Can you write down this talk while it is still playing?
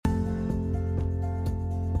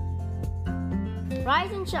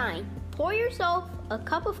Rise and shine. Pour yourself a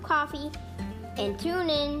cup of coffee and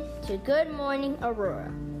tune in to Good Morning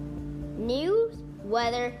Aurora. News,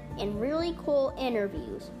 weather, and really cool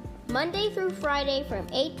interviews. Monday through Friday from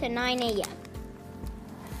 8 to 9 a.m.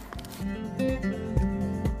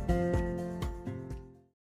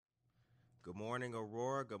 Good morning,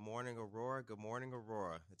 Aurora. Good morning, Aurora. Good morning,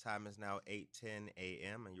 Aurora. The time is now 8:10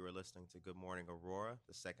 a.m., and you are listening to Good Morning Aurora,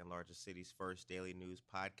 the second largest city's first daily news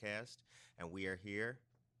podcast. And we are here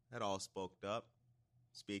at All Spoked Up,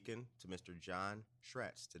 speaking to Mr. John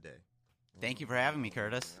Schratz today. Thank you for having me,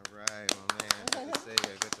 Curtis. All right, my man. Good to see you.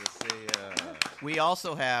 Good to see you. We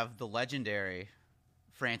also have the legendary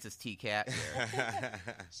Francis T. Cat here.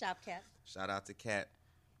 Shop Cat. Shout out to Cat,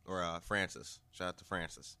 or Francis. Shout out to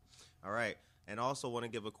Francis. All right. And also want to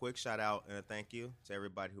give a quick shout out and a thank you to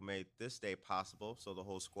everybody who made this day possible. So the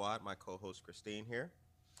whole squad, my co-host Christine here.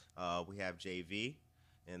 We have JV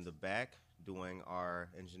in the back doing our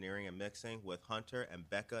engineering and mixing with Hunter and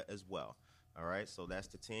Becca as well. All right, so that's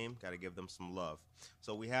the team. Got to give them some love.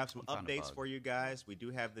 So we have some updates for you guys. We do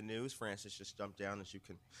have the news. Francis just jumped down, as you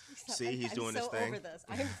can see. He's doing his thing.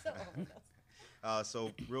 I'm so over this.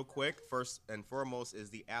 So real quick, first and foremost is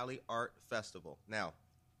the Alley Art Festival. Now,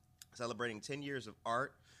 celebrating 10 years of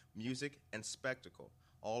art, music, and spectacle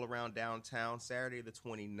all around downtown, Saturday the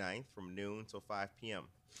 29th from noon till 5 p.m.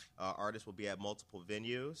 Artists will be at multiple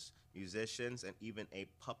venues, musicians, and even a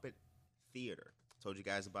puppet theater. Told you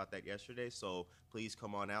guys about that yesterday, so please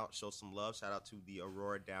come on out, show some love. Shout out to the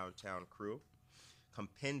Aurora Downtown crew.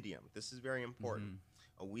 Compendium, this is very important.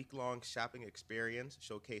 A week-long shopping experience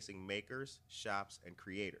showcasing makers, shops, and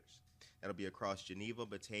creators. That'll be across Geneva,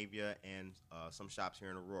 Batavia, and some shops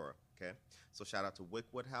here in Aurora, okay? So shout out to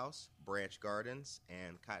Wickwood House, Branch Gardens,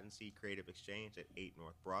 and Cottonseed Creative Exchange at 8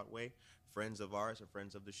 North Broadway. Friends of ours and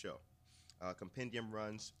friends of the show. Compendium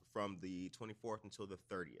runs from the 24th until the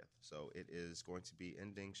 30th, so it is going to be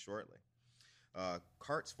ending shortly.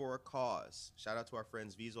 Carts for a Cause. Shout out to our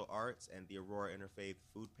friends Visual Arts and the Aurora Interfaith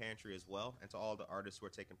Food Pantry as well, and to all the artists who are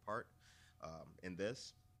taking part in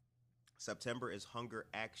this. September is Hunger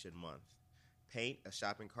Action Month. Paint a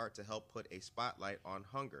shopping cart to help put a spotlight on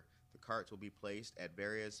hunger. The carts will be placed at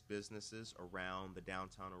various businesses around the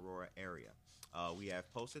downtown Aurora area. We have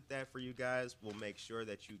posted that for you guys. We'll make sure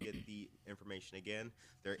that you get the information again.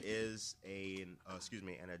 There is an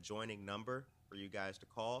adjoining number for you guys to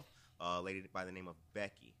call, a lady by the name of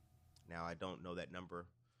Becky. Now, I don't know that number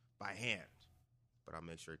by hand, but I'll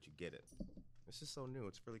make sure that you get it. This is so new.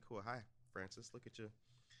 It's really cool. Hi, Francis. Look at you.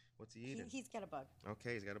 What's he eating? He's got a bug.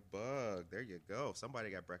 Okay, he's got a bug. There you go.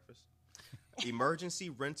 Somebody got breakfast.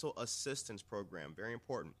 Emergency Rental Assistance Program. Very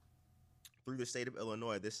important. Through the state of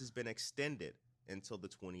Illinois, this has been extended until the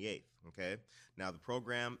 28th, okay? Now, the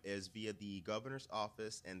program is via the governor's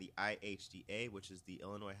office and the IHDA, which is the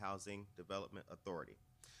Illinois Housing Development Authority.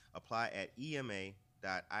 Apply at ema.ihda.org.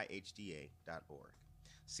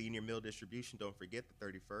 Senior meal distribution, don't forget, the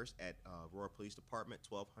 31st at Aurora Police Department,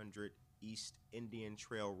 1200 East Indian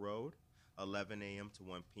Trail Road, 11 a.m. to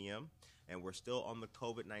 1 p.m. And we're still on the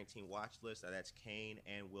COVID-19 watch list. That's Kane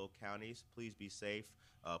and Will counties. Please be safe.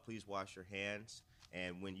 Please wash your hands.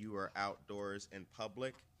 And when you are outdoors in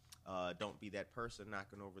public, don't be that person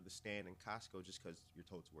knocking over the stand in Costco just because you're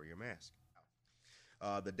told to wear your mask.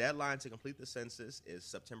 The deadline to complete the census is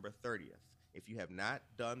September 30th. If you have not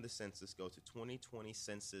done the census, go to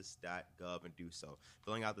 2020census.gov and do so.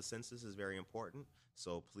 Filling out the census is very important,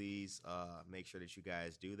 so please make sure that you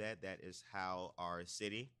guys do that. That is how our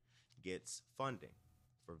city gets funding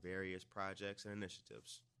for various projects and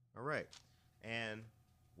initiatives. All right, and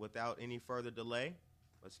without any further delay,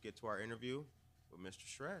 let's get to our interview with Mr.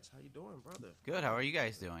 Schratz. How you doing, brother? Good. How are you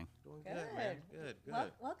guys doing? Doing good, man. Good.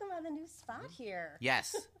 Welcome on the new spot here.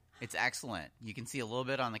 Yes. It's excellent. You can see a little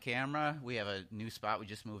bit on the camera. We have a new spot we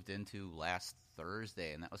just moved into last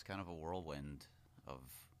Thursday, and that was kind of a whirlwind of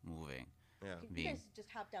moving. Yeah. You guys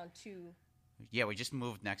just hopped down to... Yeah, we just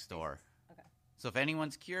moved next door. Okay. So if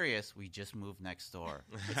anyone's curious, we just moved next door.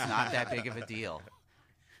 It's not that big of a deal.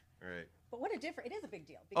 Right. But what a difference. It is a big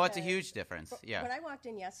deal. Oh, it's a huge difference. Yeah. When I walked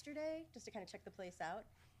in yesterday, just to kind of check the place out,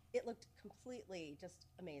 it looked completely just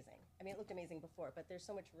amazing. I mean, it looked amazing before, but there's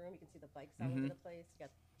so much room. You can see the bikes all over the place. You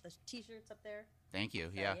got the T-shirts up there. Thank you.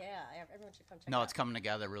 So, yeah. Yeah, everyone should come check it out. No, it's coming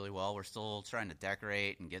together really well. We're still trying to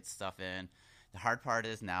decorate and get stuff in. The hard part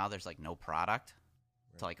is now there's like no product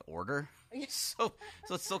to like order. So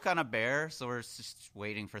it's still kind of bare. So we're just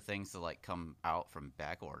waiting for things to like come out from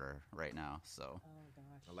back order right now. So. Oh gosh.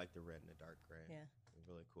 I like the red and the dark gray. Yeah.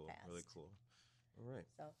 Really cool. Fast. Really cool. All right.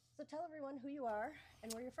 So tell everyone who you are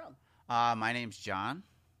and where you're from. My name's John.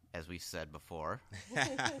 as we said before.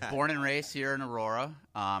 Born and raised here in Aurora.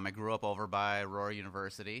 I grew up over by Aurora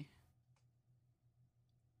University.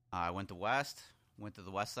 I went to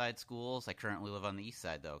the West Side schools. I currently live on the East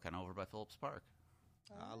Side, though, kind of over by Phillips Park.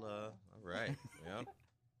 All right. Yeah.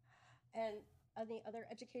 And any other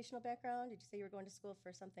educational background? Did you say you were going to school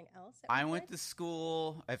for something else? I went to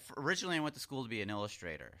school. Originally, I went to school to be an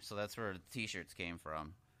illustrator, so that's where the T-shirts came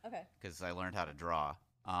from. Okay. Because I learned how to draw,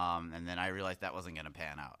 and then I realized that wasn't going to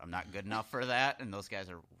pan out. I'm not good enough for that, and those guys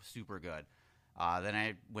are super good. Then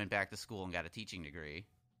I went back to school and got a teaching degree,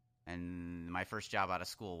 and my first job out of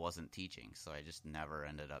school wasn't teaching, so I just never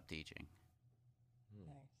ended up teaching.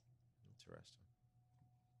 Nice. Interesting.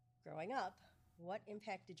 Growing up, what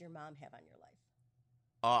impact did your mom have on your life?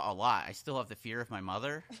 A lot. I still have the fear of my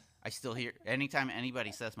mother. I still hear anytime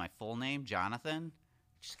anybody says my full name, Jonathan,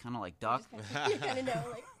 just kind of like duck. You kind of know,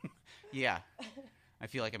 like. Yeah, I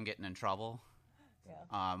feel like I'm getting in trouble.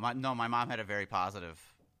 Yeah. My mom had a very positive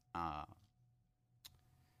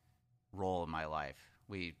role in my life.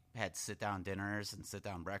 We had sit-down dinners and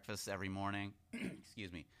sit-down breakfasts every morning.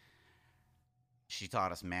 Excuse me. She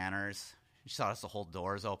taught us manners. She taught us to hold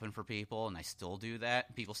doors open for people, and I still do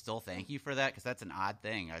that. People still thank you for that because that's an odd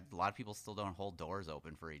thing. A lot of people still don't hold doors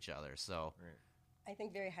open for each other. So. Right. I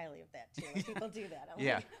think very highly of that, too, when people do that.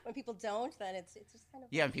 Yeah. Like, when people don't, then it's just kind of...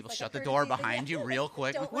 Yeah, and people like shut a the door courtesy thing. behind you real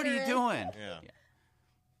quick. Don't Like, what are you litter in. doing? Yeah.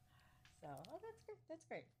 So, that's great. That's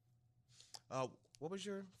great. What was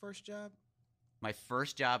your first job? My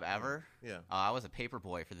first job ever, Yeah. I was a paper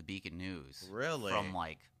boy for the Beacon News. Really? From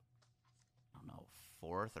like, I don't know,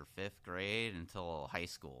 4th or 5th grade until high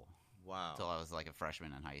school. Wow. Until I was like a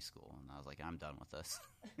freshman in high school. And I was like, I'm done with this.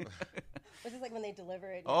 Was this like when they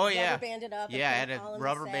deliver it? Oh, yeah. Rubber band it up? Yeah, I and had put it all to in the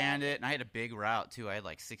rubber sack? band it, and I had a big route, too. I had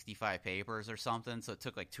like 65 papers or something, so it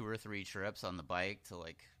took like 2 or 3 trips on the bike to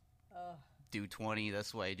like Oh. do 20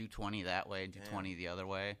 this way, do 20 that way, and do Damn. 20 the other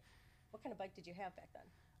way. What kind of bike did you have back then?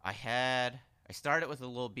 I started with a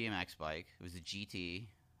little BMX bike. It was a GT,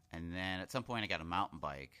 and then at some point I got a mountain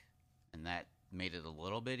bike, and that made it a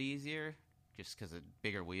little bit easier just because of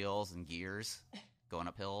bigger wheels and gears going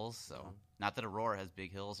up hills. So not that Aurora has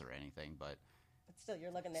big hills or anything, but But still,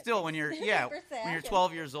 you're looking at still when you're paper sack when you're and-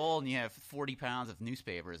 12 years old and you have 40 pounds of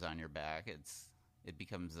newspapers on your back, it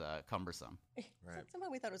becomes cumbersome. Right. Somehow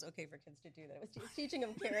we thought it was okay for kids to do that. It was teaching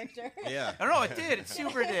them character. Yeah. I don't know, it did. It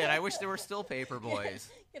super did. I wish there were still paper boys.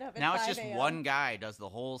 Get up at Now it's 5 just a.m. one guy does the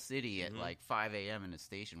whole city at like 5 a.m. in his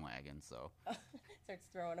station wagon. So Starts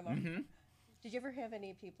throwing them up. Mhm. Did you ever have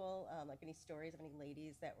any people, like any stories of any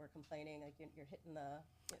ladies that were complaining, like you're hitting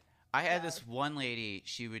the... I had this one lady.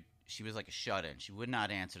 She was like a shut-in. She would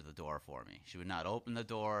not answer the door for me. She would not open the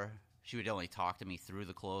door. She would only talk to me through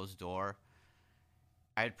the closed door.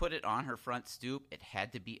 I had put it on her front stoop. It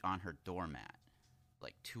had to be on her doormat,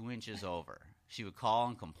 like 2 inches over. She would call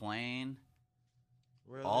and complain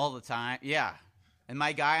Really? all the time. Yeah. And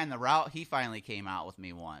my guy on the route, he finally came out with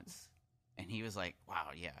me once, and he was like, "Wow,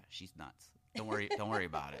 yeah, she's nuts. Don't worry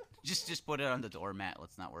about it. Just put it on the doormat.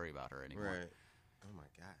 Let's not worry about her anymore." Right. Oh my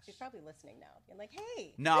She's gosh. probably listening now, being like,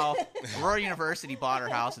 hey. No, Aurora University bought her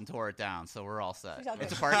house and tore it down, so we're all set. She's all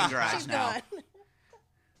It's a good. parking garage She's now.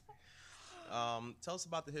 gone. Tell us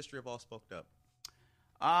about the history of All Spoked Up.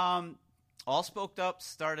 All Spoked Up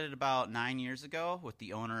started about 9 years ago with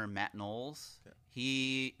the owner Matt Knowles.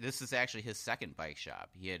 Okay. This is actually his second bike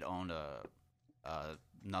shop. He had owned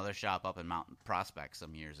another shop up in Mountain Prospect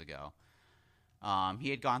some years ago. He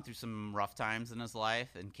had gone through some rough times in his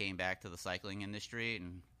life and came back to the cycling industry.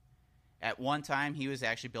 And at one time, he was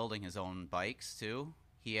actually building his own bikes too.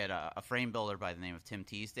 He had a frame builder by the name of Tim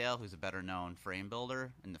Teasdale, who's a better-known frame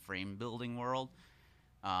builder in the frame building world.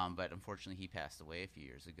 But unfortunately, he passed away a few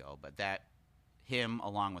years ago. But him,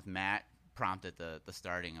 along with Matt, prompted the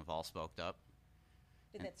starting of All Spoked Up.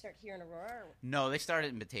 Did that start here in Aurora? Or? No, they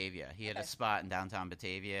started in Batavia. He had a Okay. spot in downtown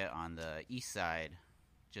Batavia on the east side,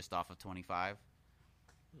 just off of 25.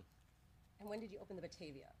 And when did you open the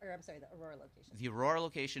Batavia? Or I'm sorry, the Aurora location? The Aurora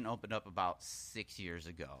location opened up about 6 years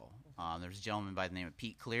ago. There's a gentleman by the name of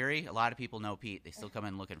Pete Cleary. A lot of people know Pete. They still come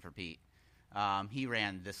in looking for Pete. He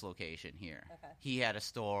ran this location here. Okay. He had a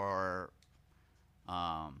store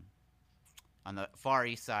on the far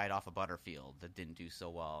east side off of Butterfield that didn't do so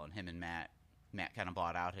well. And him and Matt kind of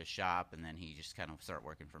bought out his shop, and then he just kind of started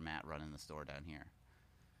working for Matt running the store down here.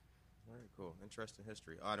 Very cool. Interesting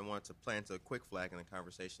history. I wanted to plant a quick flag in the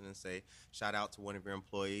conversation and say shout out to one of your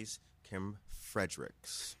employees, Kim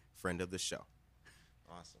Fredericks, friend of the show.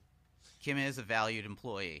 Awesome. Kim is a valued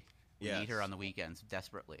employee. We Yes. need her on the weekends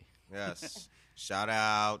desperately. Yes. Shout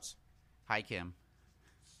out. Hi, Kim.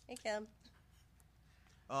 Hey, Kim.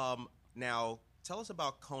 Now, tell us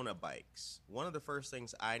about Kona bikes. One of the first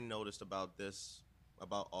things I noticed about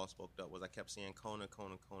All Spoked Up, was I kept seeing Kona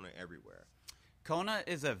everywhere. Kona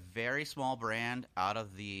is a very small brand out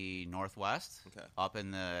of the Northwest, Okay. up in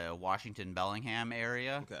the Washington, Bellingham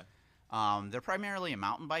area. Okay. They're primarily a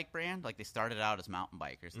mountain bike brand. Like, they started out as mountain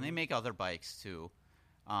bikers, and they make other bikes too.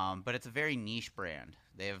 But it's a very niche brand.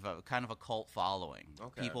 They have kind of a cult following.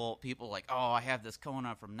 Okay. People like, oh, I have this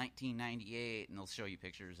Kona from 1998, and they'll show you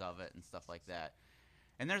pictures of it and stuff like that.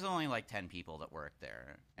 And there's only like 10 people that work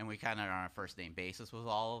there, and we kind of are on a first name basis with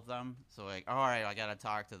all of them. So like, all right, I got to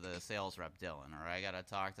talk to the sales rep Dylan, or I got to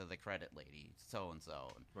talk to the credit lady so and so,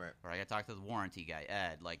 Right. or I got to talk to the warranty guy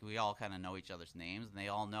Ed. Like, we all kind of know each other's names, and they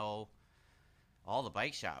all know all the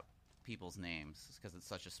bike shop people's names because it's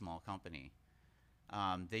such a small company.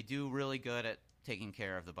 They do really good at taking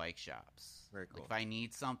care of the bike shops. Very cool. Like, if I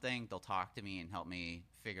need something, they'll talk to me and help me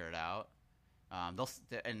figure it out.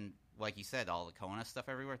 And like you said, all the Kona stuff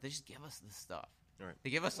everywhere, they just give us this stuff. Right. They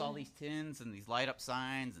give us all these tins and these light up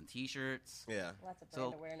signs and T-shirts. Yeah. Lots of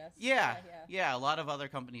brand awareness. Yeah. A lot of other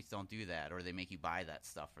companies don't do that, or they make you buy that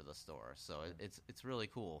stuff for the store. So it's really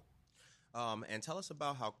cool. And tell us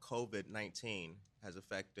about how COVID-19 has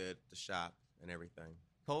affected the shop and everything.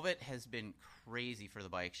 COVID has been crazy for the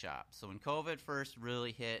bike shop. So when COVID first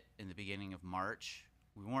really hit in the beginning of March,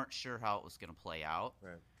 we weren't sure how it was going to play out.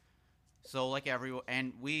 Right. So like everyone,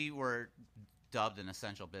 and we were dubbed an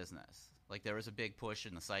essential business. Like, there was a big push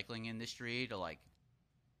in the cycling industry to like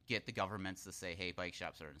get the governments to say, hey, bike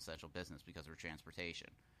shops are an essential business because we're transportation.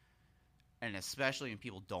 And especially when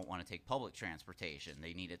people don't want to take public transportation,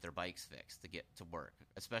 they needed their bikes fixed to get to work,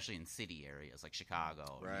 especially in city areas like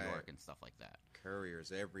Chicago or Right. New York and stuff like that.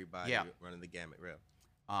 Couriers, everybody running the gamut. Real.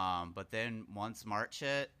 But then once March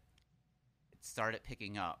hit, it started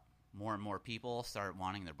picking up. More and more people started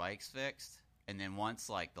wanting their bikes fixed. And then once,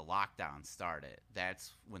 like, the lockdown started,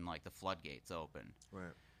 that's when, like, the floodgates opened.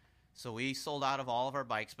 Right. So we sold out of all of our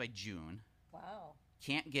bikes by June. Wow.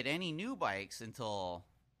 Can't get any new bikes until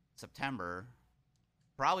September.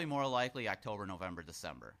 Probably more likely October, November,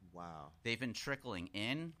 December. Wow. They've been trickling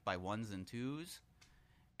in by ones and twos.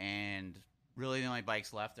 And really the only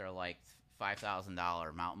bikes left are, like,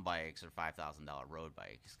 $5,000 mountain bikes or $5,000 road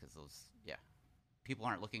bikes, because those, people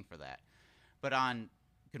aren't looking for that. But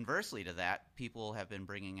conversely to that, people have been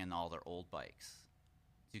bringing in all their old bikes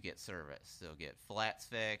to get service. They'll get flats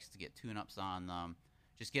fixed, to get tune-ups on them,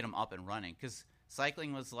 just get them up and running. Because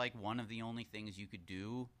cycling was like one of the only things you could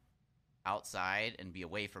do outside and be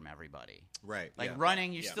away from everybody. Right. Like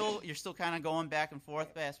running, you're still kind of going back and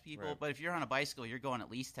forth past people. Right. But if you're on a bicycle, you're going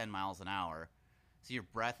at least 10 miles an hour. So your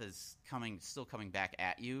breath is still coming back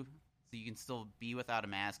at you. So you can still be without a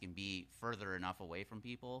mask and be further enough away from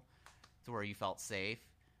people to where you felt safe.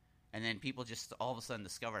 And then people just all of a sudden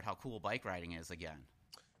discovered how cool bike riding is again.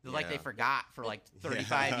 Like they forgot for like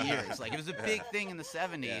 35 years. Like, it was a big thing in the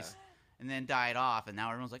 70s and then died off. And now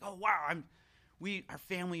everyone's like, oh, wow, our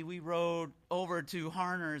family, we rode over to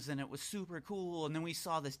Harner's and it was super cool. And then we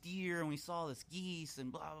saw this deer and we saw this geese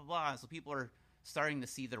and blah, blah, blah. So people are starting to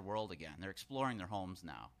see their world again. They're exploring their homes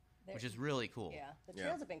now, which is really cool. Yeah, the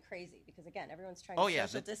trails have been crazy because, again, everyone's trying to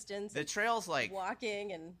social distance. The trails, like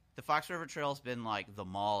walking and the Fox River Trail's been like the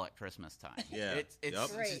mall at Christmas time. Yeah, it's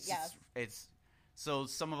great. It's so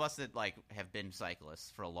some of us that like have been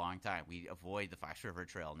cyclists for a long time, we avoid the Fox River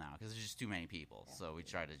Trail now because there's just too many people. Yeah. So we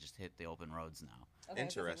try to just hit the open roads now. Okay,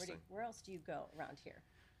 interesting. Where else do you go around here?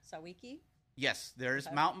 Sawiki? Yes,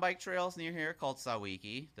 there's mountain bike trails near here called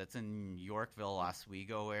Sawiki. That's in Yorkville,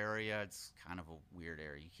 Oswego area. It's kind of a weird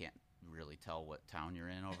area. You can't really tell what town you're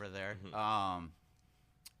in over there.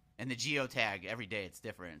 And the geotag, every day it's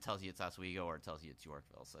different. It tells you it's Oswego or it tells you it's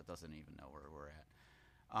Yorkville, so it doesn't even know where we're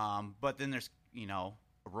at. But then there's,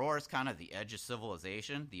 Aurora's kind of the edge of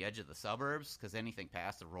civilization, the edge of the suburbs, because anything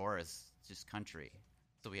past Aurora is just country.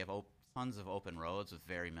 So we have tons of open roads with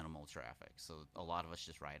very minimal traffic. So a lot of us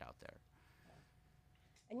just ride out there.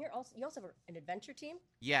 And you also have an adventure team?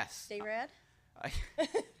 Yes. Stay Rad?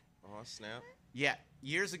 Oh, snap. Yeah.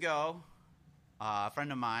 Years ago, a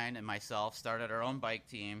friend of mine and myself started our own bike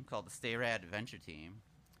team called the Stay Rad Adventure Team.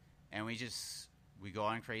 And we go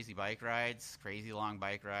on crazy bike rides, crazy long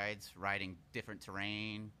bike rides, riding different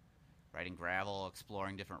terrain, riding gravel,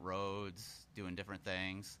 exploring different roads, doing different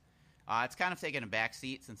things. It's kind of taken a back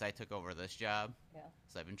seat since I took over this job. Yeah.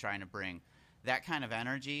 So I've been trying to bring that kind of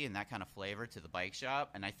energy and that kind of flavor to the bike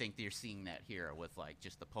shop, and I think you're seeing that here with like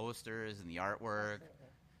just the posters and the artwork,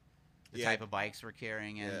 the type of bikes we're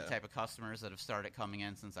carrying in, the type of customers that have started coming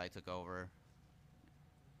in since I took over.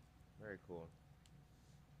 Very cool.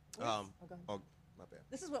 Yes. My bad.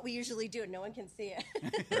 This is what we usually do. No one can see it.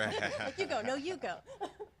 Right. Like, you go. No, you go.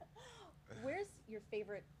 Where's your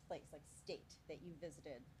favorite place, like state, that you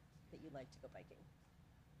visited that you like to go biking?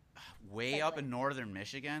 Way up in Cycling. northern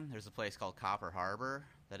Michigan, there's a place called Copper Harbor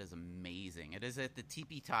that is amazing. It is at the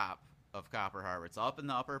tippy top of Copper Harbor. It's up in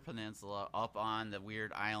the Upper Peninsula, up on the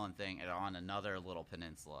weird island thing, and on another little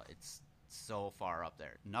peninsula. It's so far up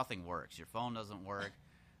there. Nothing works. Your phone doesn't work.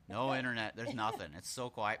 No internet. There's nothing. It's so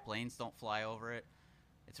quiet. Planes don't fly over it.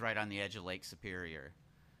 It's right on the edge of Lake Superior.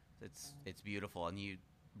 It's beautiful, and you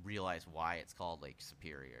realize why it's called Lake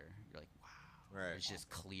Superior. You're like, wow. Right. It's just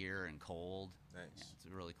clear and cold. Nice. Yeah, it's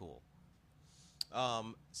really cool.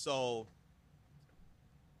 So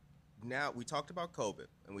now we talked about COVID,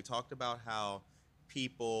 and we talked about how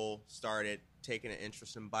people started taking an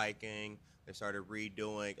interest in biking. They started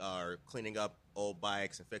redoing or cleaning up old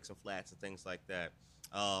bikes and fixing flats and things like that.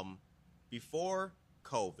 Before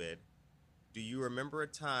COVID, do you remember a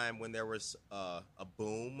time when there was a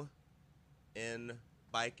boom in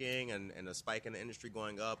biking and a spike in the industry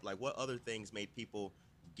going up? Like, what other things made people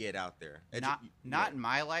get out there? Not in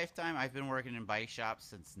my lifetime. I've been working in bike shops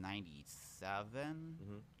since '97.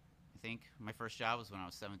 Mm-hmm. I think my first job was when I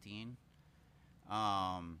was 17.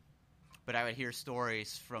 But I would hear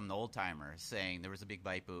stories from the old timers saying there was a big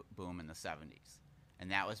bike boom in the 70s,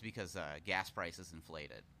 and that was because gas prices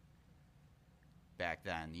inflated. Back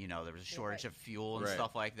then, there was a shortage of fuel and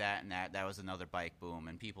stuff like that, and that was another bike boom,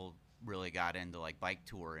 and people really got into like bike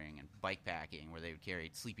touring and bike packing, where they would carry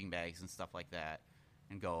sleeping bags and stuff like that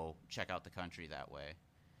and go check out the country that way.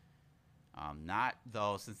 Not,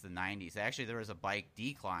 though, since the 90s. Actually, there was a bike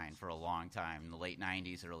decline for a long time in the late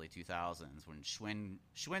 90s, early 2000s, when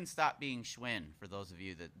Schwinn stopped being Schwinn, for those of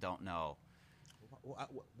you that don't know.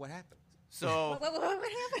 What happened? So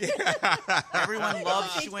What happened? everyone loves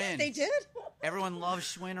Schwinn. They did? Everyone loves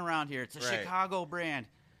Schwinn around here. It's a Chicago brand.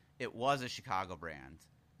 It was a Chicago brand.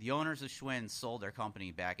 The owners of Schwinn sold their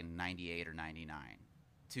company back in 98 or 99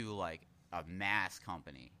 to, like, a mass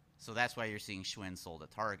company. So that's why you're seeing Schwinn sold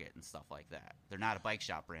at Target and stuff like that. They're not a bike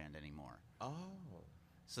shop brand anymore. Oh.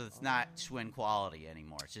 So it's not Schwinn quality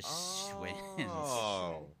anymore. It's just Schwinn's.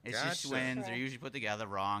 Oh, It's just Schwinn's. They're usually put together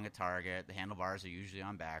wrong at Target. The handlebars are usually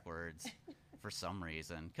on backwards for some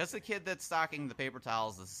reason. Because the kid that's stocking the paper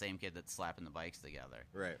towels is the same kid that's slapping the bikes together.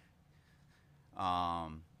 Right.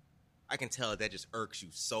 I can tell that just irks you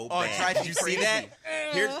so Oh, bad. it drives Did me you see crazy.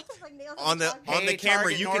 that? Here, Like nails on the tongue. on the Hey, camera,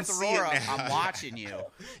 Target you North can see Aurora, it now. I'm watching you.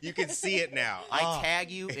 You can see it now. I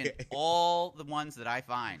tag you in all the ones that I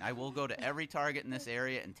find. I will go to every Target in this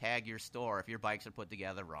area and tag your store if your bikes are put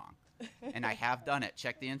together wrong. And I have done it.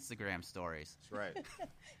 Check the Instagram stories. That's right.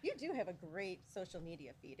 You do have a great social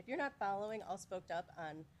media feed. If you're not following All Spoked Up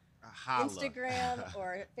on Holla. Instagram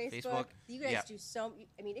or Facebook, Facebook, you guys yep. do so.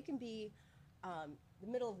 I mean, it can be the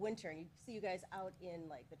middle of winter, and you see you guys out in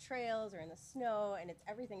like the trails or in the snow, and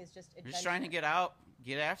everything is just adventure. We're just trying to get out,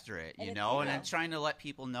 get after it, And you it's- know, and yeah. then trying to let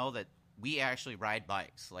people know that we actually ride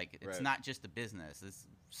bikes. Like, it's Right. not just a business.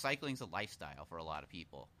 Cycling's a lifestyle for a lot of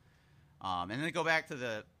people. And then to go back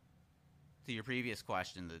to your previous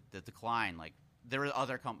question, the decline, like, there were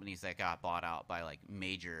other companies that got bought out by, like,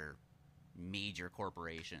 major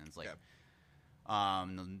corporations. Like,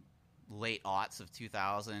 the late aughts of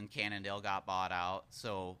 2000, Cannondale got bought out.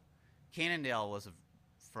 So Cannondale was,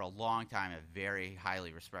 for a long time, a very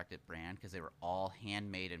highly respected brand because they were all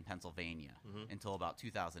handmade in Pennsylvania until about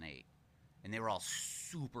 2008. And they were all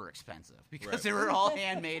super expensive because they were all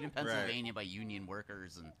handmade in Pennsylvania by union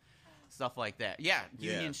workers and stuff like that. Yeah,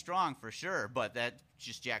 union strong for sure, but that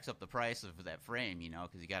just jacks up the price of that frame, you know,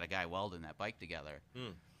 because you got a guy welding that bike together.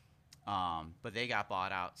 But they got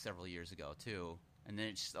bought out several years ago, too. And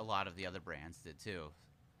then just a lot of the other brands did, too.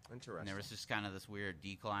 Interesting. And there was just kind of this weird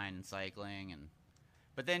decline in cycling.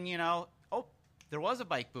 But then, you know, there was a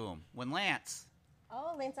bike boom when Lance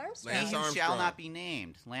Armstrong. he who Armstrong. shall not be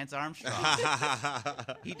named, Lance Armstrong.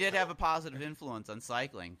 He did have a positive influence on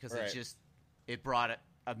cycling because it brought it,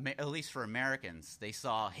 at least for Americans, they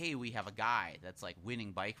saw, hey, we have a guy that's like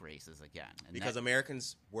winning bike races again. And Because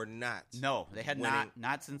Americans were not. no, they had winning.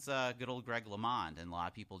 not since good old Greg LeMond, and a lot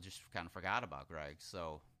of people just kind of forgot about Greg.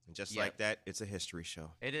 So And just Yeah. like that, it's a history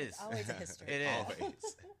show. it is. Always a history. It is.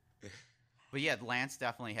 Always. But yeah, Lance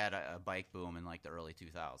definitely had a bike boom in like the early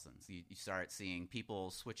 2000s. You start seeing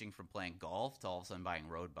people switching from playing golf to all of a sudden buying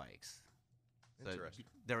road bikes. So Interesting.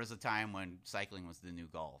 there was a time when cycling was the new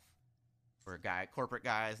golf, where corporate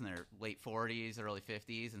guys in their late 40s, early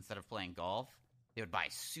 50s, instead of playing golf, they would buy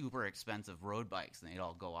super expensive road bikes and they'd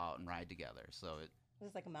all go out and ride together. So Was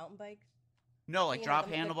this like a mountain bike? no, like You know, drop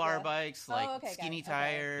the handlebar yeah. bikes, Oh, like okay, got skinny it. Okay.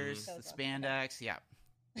 tires, Those the ones. spandex, yeah.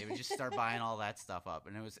 They would just start buying all that stuff up,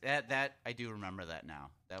 and it was that I do remember that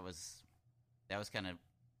now. That was kind of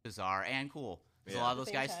bizarre and cool. Because a lot of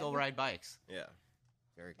those guys still ride bikes. Yeah.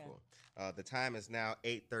 Very cool. The time is now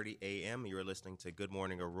 8:30 a.m. You're listening to Good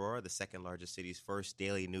Morning Aurora, the second largest city's first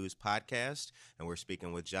daily news podcast, and we're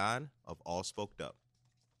speaking with John of All Spoked Up.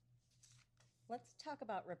 Let's talk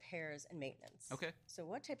about repairs and maintenance. Okay. So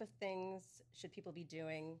what type of things should people be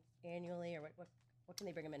doing annually, or what can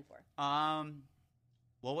they bring them in for?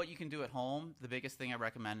 Well, what you can do at home, the biggest thing I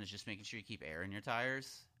recommend is just making sure you keep air in your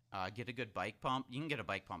tires. Get a good bike pump. You can get a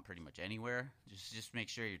bike pump pretty much anywhere. Just make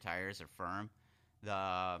sure your tires are firm.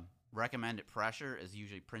 The recommended pressure is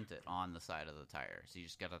usually printed on the side of the tire. So you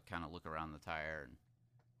just got to kind of look around the tire and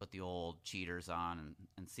put the old cheaters on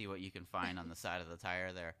and see what you can find on the side of the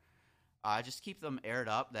tire there. Just keep them aired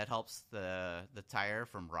up. That helps the tire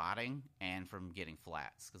from rotting and from getting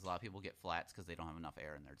flats. Because a lot of people get flats because they don't have enough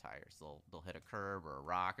air in their tires. They'll hit a curb or a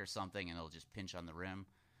rock or something, and it'll just pinch on the rim,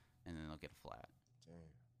 and then they'll get a flat.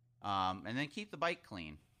 And then keep the bike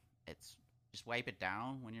clean. It's just wipe it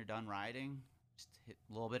down when you're done riding. Just hit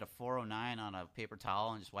a little bit of 409 on a paper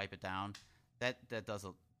towel and just wipe it down. That does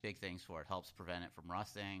big things for it. Helps prevent it from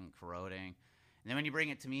rusting, corroding. And then when you bring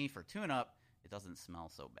it to me for tune-up, it doesn't smell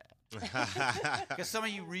so bad. Because some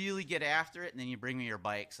of you really get after it, and then you bring me your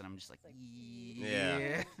bikes, and I'm just like,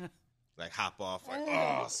 yeah. Like hop off, like,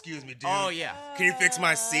 oh, excuse me, dude. Oh, yeah. Can you fix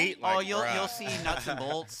my seat? Like, you'll see nuts and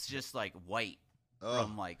bolts just like white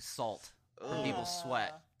from like salt from people's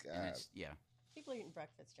sweat. God. And it's, People are eating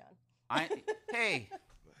breakfast, John. Hey,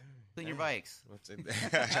 clean your bikes. So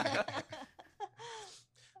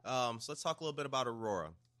let's talk a little bit about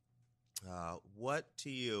Aurora. What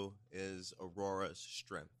to you is Aurora's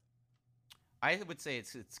strength? I would say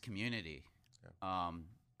it's community. Yeah.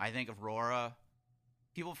 I think Aurora,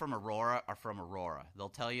 people from Aurora are from Aurora. They'll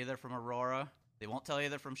tell you they're from Aurora. They won't tell you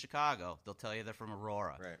they're from Chicago. They'll tell you they're from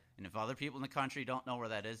Aurora. Right. And if other people in the country don't know where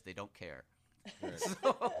that is, they don't care. Right.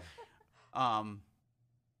 So,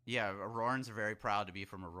 Aurorans are very proud to be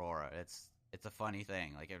from Aurora. It's a funny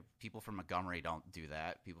thing. Like people from Montgomery don't do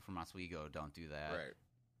that. People from Oswego don't do that. Right.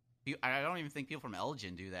 I don't even think people from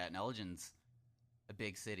Elgin do that, and Elgin's a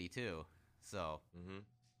big city too. So,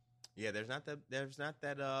 yeah, there's not that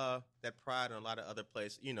pride in a lot of other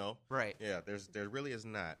places, you know. Right. Yeah, there really is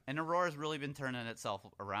not. And Aurora's really been turning itself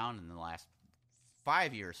around in the last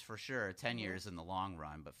 5 years for sure. 10 years in the long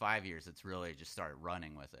run, but 5 years it's really just started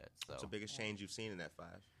running with it. So, what's the biggest change you've seen in that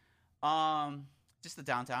 5? Just the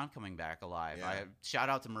downtown coming back alive. Yeah. Shout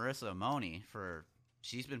out to Marissa Amoni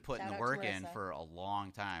she's been putting the work in for a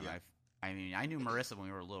long time. Yeah. I knew Marissa when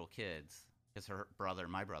we were little kids because her brother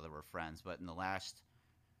and my brother were friends. But in the last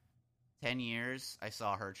 10 years, I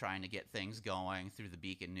saw her trying to get things going through the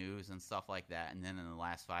Beacon News and stuff like that. And then in the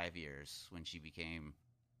last 5 years, when she became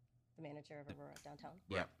the manager of Aurora downtown.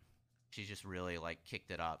 Yep. She just really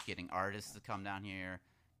kicked it up, getting artists to come down here,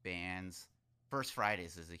 bands. First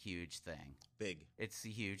Fridays is a huge thing. Big. It's a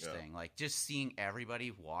huge thing. Like, just seeing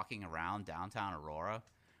everybody walking around downtown Aurora.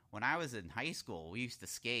 When I was in high school, we used to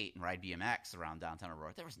skate and ride BMX around downtown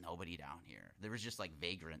Aurora. There was nobody down here. There was just,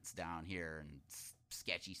 vagrants down here and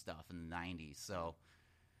sketchy stuff in the 90s. So,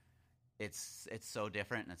 it's so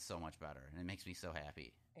different, and it's so much better. And it makes me so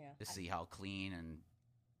happy to see how clean and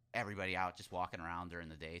everybody out just walking around during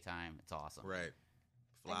the daytime. It's awesome. Right.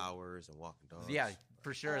 Flowers and walking dogs. Yeah,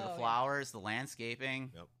 for sure. The flowers, the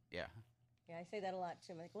landscaping. Yep. Yeah. Yeah, I say that a lot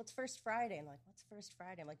too. I'm like, what's First Friday? I'm like, what's First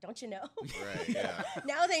Friday? I'm like, don't you know? Right, yeah.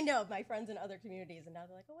 Now they know, my friends in other communities, and now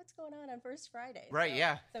they're like, oh, what's going on First Friday? Right,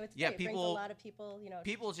 yeah. So it's great. It brings a lot of people,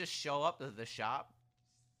 People just show up to the shop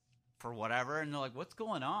for whatever, and they're like, what's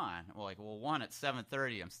going on? We're like, well, one, at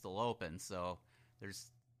 7:30, I'm still open, so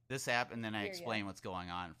there's this app, and then I explain what's going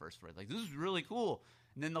on First Friday. Like, this is really cool.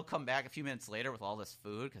 And then they'll come back a few minutes later with all this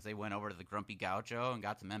food because they went over to the Grumpy Gaucho and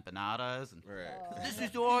got some empanadas. And this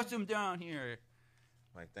is awesome down here.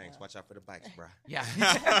 Like, thanks. Watch out for the bikes, bro. Yeah.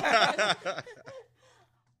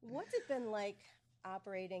 What's it been like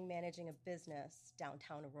managing a business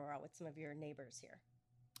downtown Aurora with some of your neighbors here?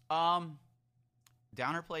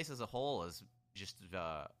 Downer Place as a whole is just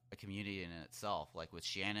a community in itself. Like with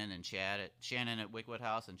Shannon and Chad Shannon at Wickwood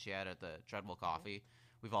House and Chad at the Treadwell Coffee.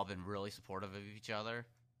 We've all been really supportive of each other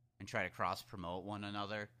and try to cross promote one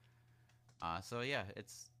another. So yeah,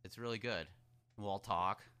 it's really good. We'll all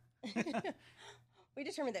talk. We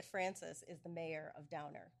determined that Francis is the mayor of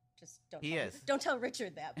Downer. Just is. Don't tell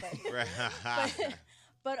Richard that,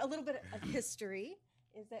 but a little bit of history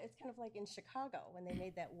is that it's kind of like in Chicago when they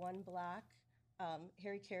made that one block.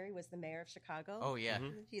 Harry Carey was the mayor of Chicago. Oh yeah.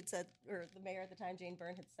 He had said, or the mayor at the time, Jane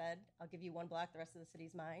Byrne, had said, "I'll give you one block, the rest of the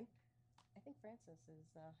city's mine." I think Francis has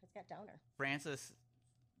got Downer. Francis.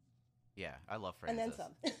 Yeah, I love Francis. And then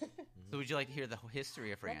some. So would you like to hear the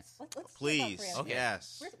history of Francis? Let's hear about Please. Francis. Okay.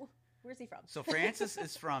 Yes. Where's he from? So Francis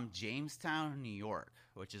is from Jamestown, New York,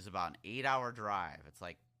 which is about an 8-hour drive. It's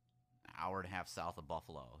like an hour and a half south of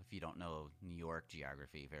Buffalo, if you don't know New York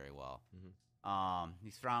geography very well.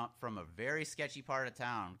 He's from a very sketchy part of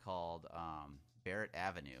town called Barrett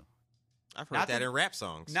Avenue. I've heard that in rap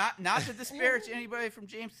songs. Not to disparage anybody from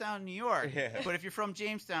Jamestown, New York, Yeah. but if you're from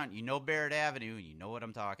Jamestown, you know Barrett Avenue, you know what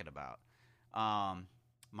I'm talking about.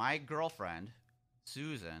 My girlfriend,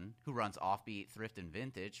 Susan, who runs Offbeat Thrift and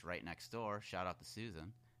Vintage right next door, shout out to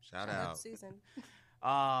Susan. Shout out. Susan.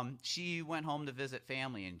 She went home to visit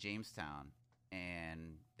family in Jamestown,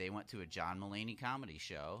 and they went to a John Mulaney comedy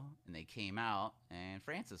show, and they came out, and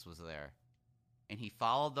Francis was there. And he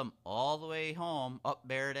followed them all the way home up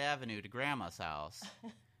Barrett Avenue to Grandma's house.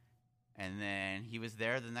 And then he was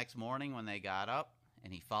there the next morning when they got up,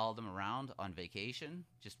 and he followed them around on vacation,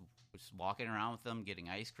 just was walking around with them, getting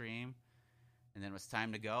ice cream. And then it was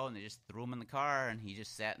time to go, and they just threw him in the car, and he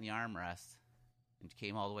just sat in the armrest and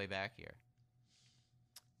came all the way back here.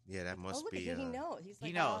 Yeah, that must look be. at him. He knows. He's like,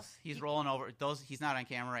 He knows. He's rolling over. He's not on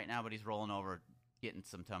camera right now, but he's rolling over, getting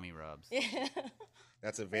some tummy rubs. Yeah.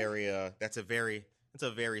 That's a very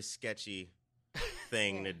sketchy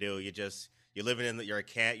thing to do. You're living in you're a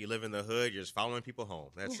cat. You live in the hood. You're just following people home.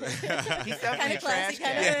 That's He's Kind definitely a of classy, trash kind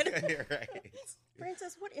cat. of hood. You're right.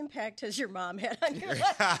 Francis, what impact has your mom had on your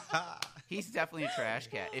life? He's definitely a trash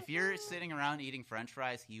cat. If you're sitting around eating French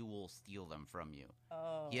fries, he will steal them from you.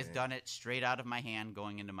 Oh. He has done it straight out of my hand,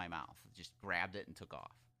 going into my mouth. Just grabbed it and took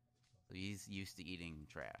off. So he's used to eating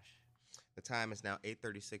trash. The time is now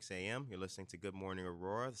 8:36 a.m. You're listening to Good Morning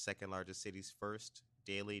Aurora, the second largest city's first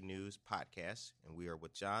daily news podcast, and we are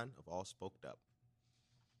with John of All Spoked Up.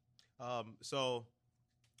 So,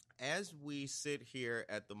 as we sit here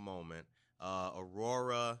at the moment,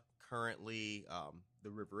 Aurora currently, the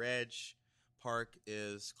River Edge Park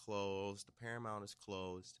is closed, the Paramount is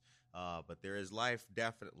closed, but there is life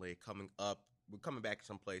definitely coming up. We're coming back to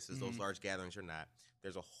some places. Those large gatherings are not.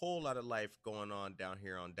 There's a whole lot of life going on down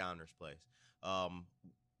here on Downer's Place.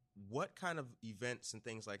 What kind of events and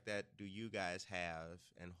things like that do you guys have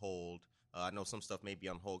and hold? I know some stuff may be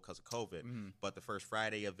on hold because of COVID, but the First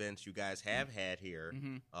Friday events you guys have had here,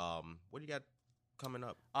 what do you got coming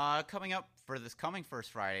up? Coming up for this coming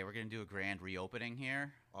First Friday, we're going to do a grand reopening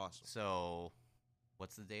here. Awesome. So,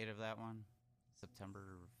 what's the date of that one? September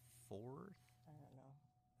 4th? I don't know.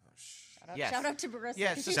 Yes. Shout out to Marissa.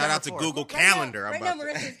 Yes, Shout out to Google Calendar. Right now,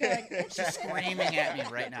 Marissa's going. She's screaming at me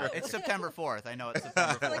right now. It's September 4th. I know it's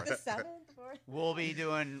September 4th. Like the 7th? We'll be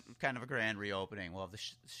doing kind of a grand reopening. We'll have the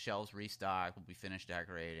shelves restocked. We'll be finished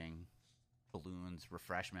decorating, balloons,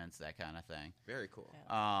 refreshments, that kind of thing. Very cool.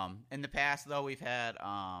 In the past, though, we've had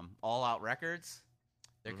All Out Records.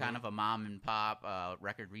 They're kind of a mom and pop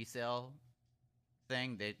record resale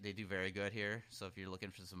thing. They do very good here. So if you're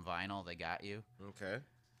looking for some vinyl, they got you. Okay.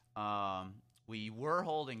 We were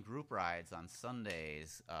holding group rides on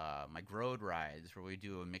Sundays, like road rides, where we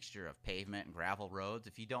do a mixture of pavement and gravel roads.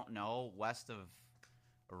 If you don't know, west of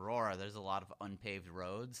Aurora, there's a lot of unpaved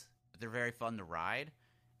roads, but they're very fun to ride,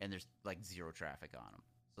 and there's like zero traffic on them.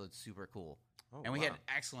 So it's super cool. Oh, and we wow. had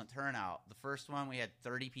excellent turnout. The first one, we had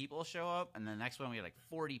 30 people show up, and the next one, we had like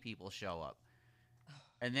 40 people show up.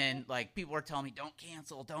 And then, like, people were telling me, don't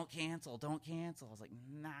cancel, don't cancel, don't cancel. I was like,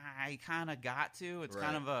 nah, I kind of got to. It's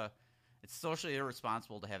kind of it's socially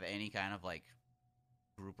irresponsible to have any kind of, like,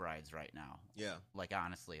 group rides right now. Yeah. Like,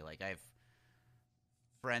 honestly, like, I have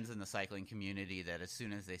friends in the cycling community that as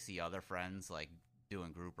soon as they see other friends, like,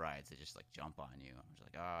 doing group rides, they just, like, jump on you. I'm just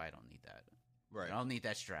like, oh, I don't need that. Right. I don't need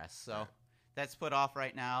that stress. So that's put off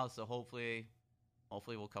right now. So hopefully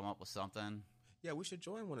we'll come up with something. Yeah, we should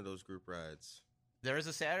join one of those group rides. There is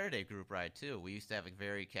a Saturday group ride, too. We used to have a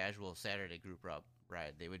very casual Saturday group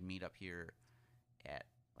ride. They would meet up here at,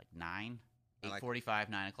 like, 9, 8:45,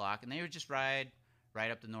 9 o'clock, and they would just ride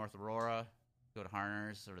up to North Aurora, go to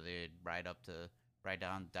Harner's, or they'd ride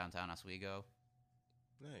down downtown Oswego.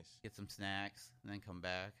 Nice. Get some snacks, and then come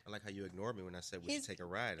back. I like how you ignored me when I said we should take a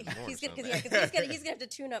ride. In the He's morning gonna, or he's something. gonna have to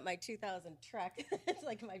tune up my 2000 truck. It's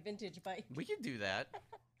like my vintage bike. We could do that.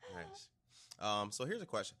 Nice. So here's a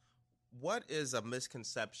question. What is a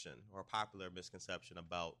misconception or a popular misconception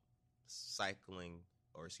about cycling,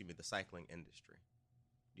 or the cycling industry?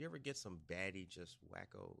 Do you ever get some baddie, just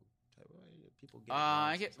wacko type of people get?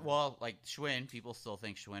 I get like Schwinn. People still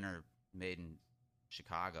think Schwinn are made in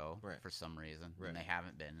Chicago for some reason, and they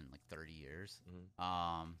haven't been in like 30 years.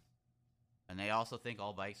 And they also think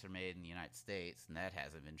all bikes are made in the United States, and that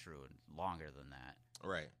hasn't been true in longer than that.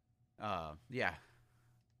 Right. Yeah.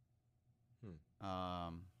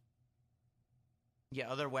 Yeah,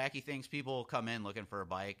 other wacky things. People come in looking for a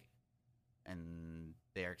bike, and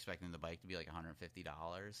they're expecting the bike to be like $150,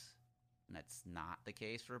 and that's not the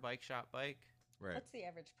case for a bike shop bike. Right. What's the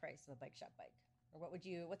average price of a bike shop bike? Or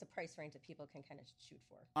what's a price range that people can kind of shoot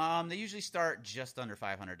for? They usually start just under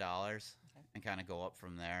 $500 and kind of go up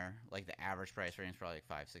from there. Like the average price range is probably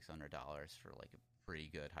like $500-$600 for like a pretty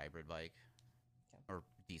good hybrid bike or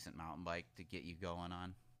decent mountain bike to get you going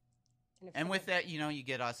on. And with that, you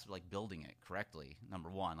get us like building it correctly.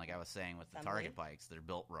 Number one, like I was saying with the Target bikes, they're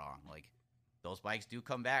built wrong. Like those bikes do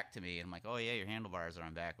come back to me, and I'm like, oh yeah, your handlebars are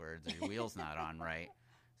on backwards, or your wheel's not on right.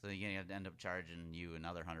 So you're gonna end up charging you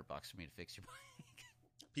another $100 for me to fix your bike.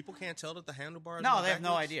 People can't tell that the handlebars. No, they have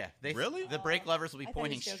no idea. Really? The brake levers will be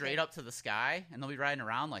pointing straight up to the sky, and they'll be riding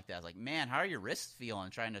around like that. Like, man, how are your wrists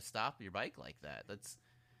feeling trying to stop your bike like that? That's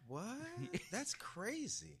what? That's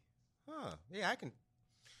crazy. Huh? Yeah, I don't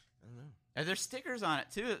know. And there's stickers on it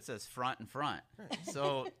too that says front and front,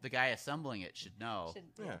 so the guy assembling it should know.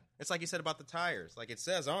 Yeah, it's like you said about the tires. Like it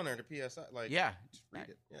says on there, the PSI. Like yeah, just read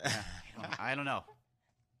it. Yeah. I don't know.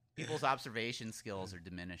 People's observation skills are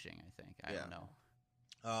diminishing. I think I don't know.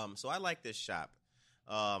 So I like this shop.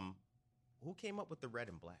 Who came up with the red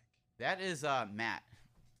and black? That is Matt.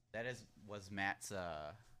 That was Matt's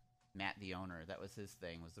Matt, the owner. That was his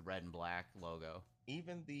thing. Was the red and black logo.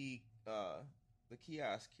 Even the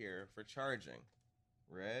kiosk here for charging,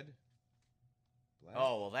 red, black.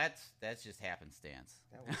 Oh well, that's just happenstance.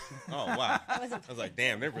 Oh wow! I was like,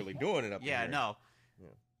 damn, they're really doing it up there. Yeah, no,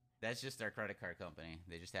 that's just our credit card company.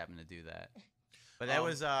 They just happen to do that. But that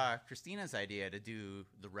was Christina's idea to do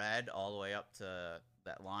the red all the way up to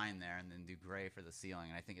that line there, and then do gray for the ceiling.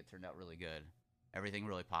 And I think it turned out really good. Everything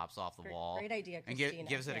really pops off the wall. Great idea, Christina. And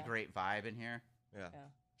gives it a great vibe in here. Yeah.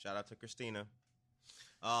 Shout out to Christina.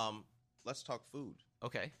 Let's talk food.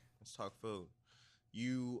 Okay. Let's talk food.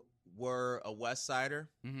 You were a West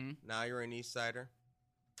Sider. Mm-hmm. Now you're an East Sider.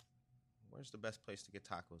 Where's the best place to get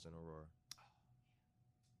tacos in Aurora?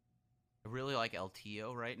 I really like El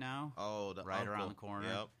Tio right now. Oh, the right uncle. around the corner.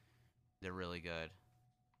 Yep. They're really good.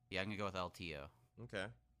 Yeah, I'm going to go with El Tio. Okay.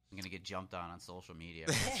 I'm going to get jumped on social media.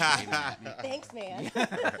 Thanks, man.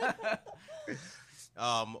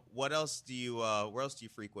 What else do you where else do you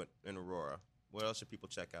frequent in Aurora? What else should people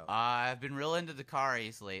check out? I've been real into the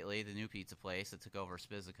Kari's lately, the new pizza place that took over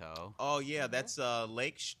Spizzico. Oh yeah, that's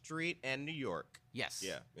Lake Street and New York. Yes.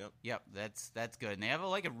 Yeah. Yep. That's good. And they have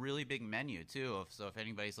a really big menu too. So if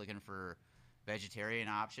anybody's looking for vegetarian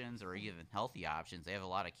options or even healthy options, they have a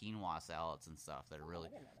lot of quinoa salads and stuff that are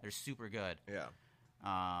they're super good. Yeah.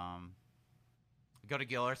 Go to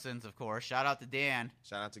Gillerson's, of course. Shout out to Dan.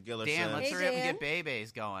 Shout out to Gillerson. Dan, let's hurry up and get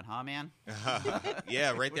Bebe's going, huh, man?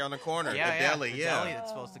 Yeah, right there on the corner. Yeah, the deli. The Yeah, deli that's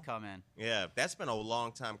supposed to come in. Yeah, that's been a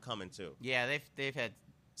long time coming too. Yeah, they've had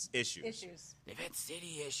issues. They've had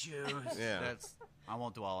city issues. Yeah, I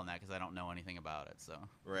won't dwell on that because I don't know anything about it. So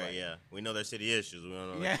right, yeah, we know there's city issues. We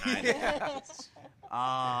don't know.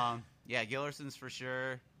 Yeah, Gillerson's for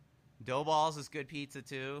sure. Dough Balls is good pizza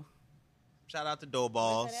too. Shout out to Dough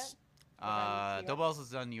Balls. Dough Balls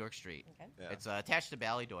is on New York Street. Okay. Yeah. It's attached to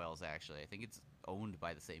Ballydoyle's, actually. I think it's owned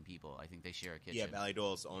by the same people. I think they share a kitchen. Yeah,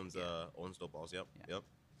 Ballydoyle's owns Dough Balls. Yep.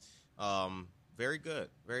 Very good.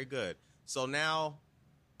 Very good. So now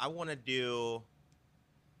I want to do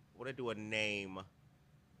a name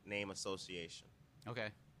association. Okay.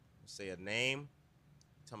 Say a name.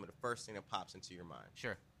 Tell me the first thing that pops into your mind.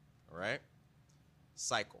 Sure. All right.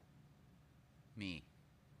 Cycle. Me.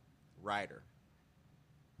 Rider.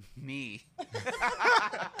 Me.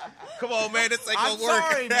 Come on, man. It's like I'm a work.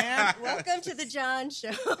 sorry, man. Welcome to the John Show.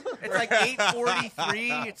 It's like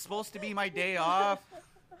 8:43. It's supposed to be my day off.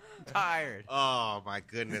 I'm tired. Oh my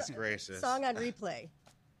goodness gracious. Song on replay.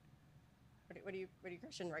 What are you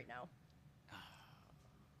crushing right now?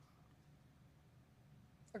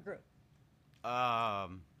 Or group? The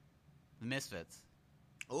Misfits.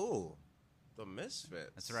 Ooh, the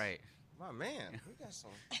Misfits. That's right. My man, we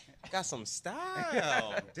got some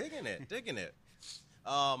style. digging it.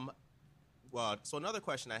 Well, so another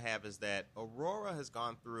question I have is that Aurora has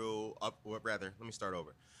gone through, or rather, let me start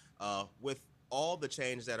over. With all the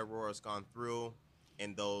change that Aurora's gone through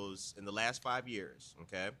in the last 5 years,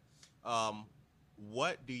 okay,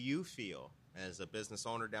 what do you feel as a business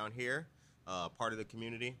owner down here, part of the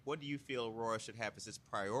community? What do you feel Aurora should have as its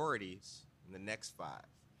priorities in the next 5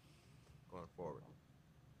 going forward?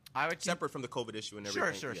 I would separate from the COVID issue and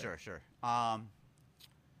everything. Sure. I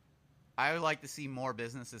would like to see more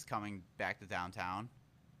businesses coming back to downtown.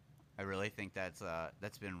 I really think that's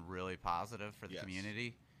been really positive for the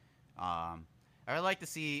community. I would like to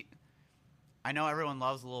see I know everyone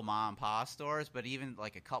loves little mom and pop stores, but even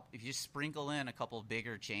like a couple, if you just sprinkle in a couple of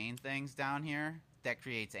bigger chain things down here, that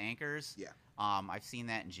creates anchors. Yeah. I've seen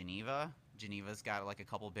that in Geneva. Geneva's got like a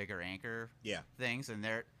couple bigger anchor things, and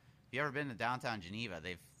if you ever been to downtown Geneva,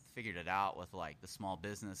 they've figured it out with like the small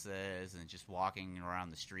businesses and just walking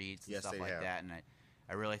around the streets and stuff like that. And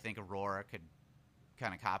I really think Aurora could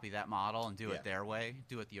kind of copy that model and do it their way,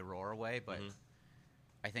 do it the Aurora way. But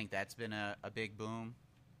I think that's been a big boom.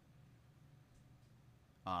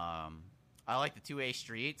 I like the two-way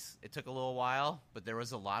streets. It took a little while, but there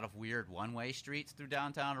was a lot of weird one-way streets through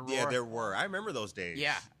downtown Aurora. Yeah, there were. I remember those days.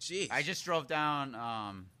 Yeah. Jeez. I just drove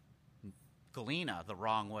down Galena the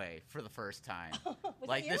wrong way for the first time.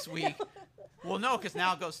 Like this week. Well, no, because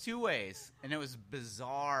now it goes two ways, and it was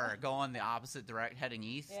bizarre going the opposite direction, heading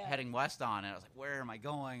east, heading west on it. I was like, where am I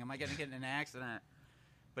going? Am I going to get in an accident?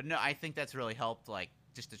 But no, I think that's really helped, like,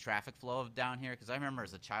 just the traffic flow down here, because I remember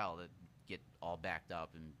as a child it'd get all backed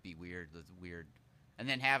up and be weird. And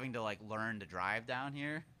then having to, like, learn to drive down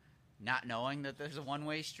here, not knowing that there's a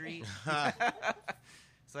one-way street.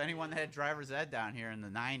 So anyone that had driver's ed down here in the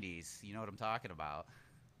 90s, you know what I'm talking about.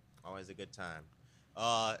 Always a good time.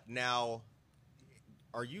 Now,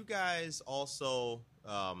 are you guys also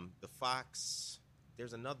the Fox?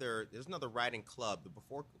 There's another riding club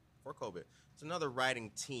before COVID. It's another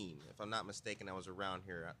riding team, if I'm not mistaken. I was around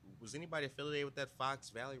here. Was anybody affiliated with that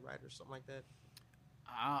Fox Valley Rider or something like that?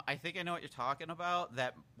 I think I know what you're talking about.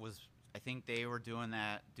 I think they were doing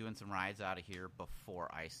some rides out of here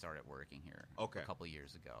before I started working here. Okay. A couple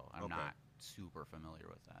years ago. I'm not super familiar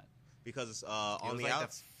with that. Because it on was the like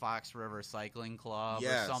outs, the Fox River Cycling Club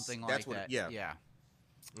Yes, or something that's like what- that. yeah.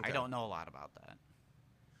 I Okay. don't know a lot about that.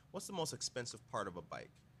 What's the most expensive part of a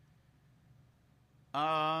bike?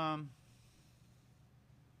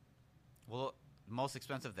 Well, the most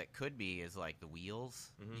expensive that could be is like the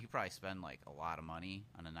wheels. Mhm. You could probably spend like a lot of money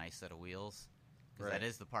on a nice set of wheels, because Right. that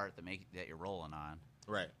is the part that you're rolling on.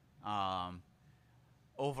 Right.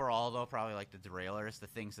 Overall, though, probably like the derailleurs, the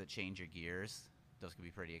things that change your gears, those could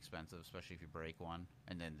be pretty expensive, especially if you break one.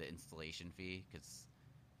 And then the installation fee, because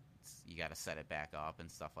you got to set it back up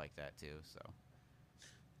and stuff like that too. So,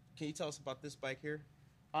 Can you tell us about this bike here?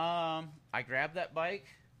 I grabbed that bike.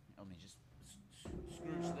 Let me just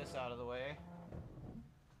scrooge this out of the way.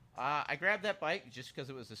 I grabbed that bike just because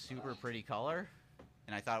it was a super pretty color,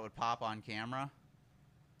 and I thought it would pop on camera.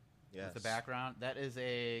 Yes. With the background. That is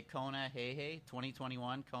a Kona Heihei,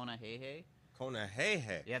 2021 Kona Heihei. Kona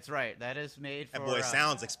Heihei. Yeah, that's right. That is made for... That boy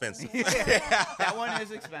sounds expensive. That one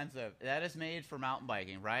is expensive. That is made for mountain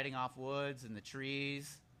biking, riding off woods and the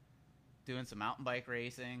trees, doing some mountain bike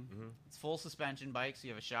racing. Mm-hmm. It's full suspension bike, so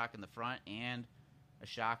you have a shock in the front and a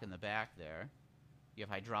shock in the back there. You have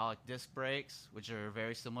hydraulic disc brakes, which are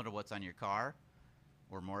very similar to what's on your car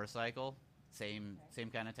or motorcycle. Same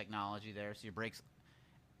kind of technology there. So your brakes...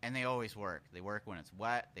 And they always work. They work when it's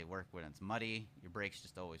wet. They work when it's muddy. Your brakes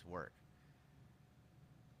just always work.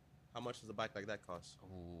 How much does a bike like that cost?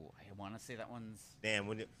 Ooh, I want to say that one's... Damn,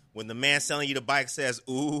 when the man selling you the bike says,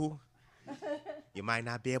 ooh, you might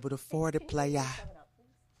not be able to afford it, playa.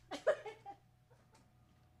 Look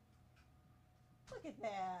at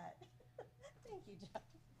that. Thank you, John.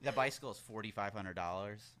 That bicycle is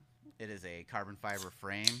 $4,500. It is a carbon fiber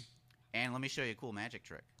frame. And let me show you a cool magic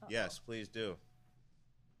trick. Yes, please do.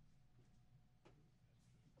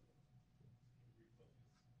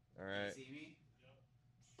 All right. See me?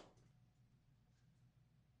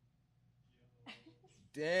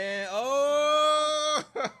 Damn. Oh!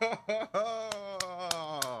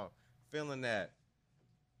 Feeling that.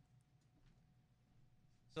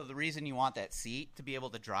 So the reason you want that seat to be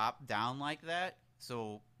able to drop down like that,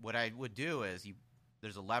 so what I would do is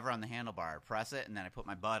there's a lever on the handlebar. Press it, and then I put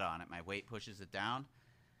my butt on it. My weight pushes it down.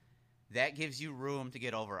 That gives you room to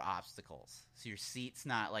get over obstacles. So your seat's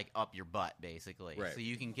not like up your butt, basically. Right. So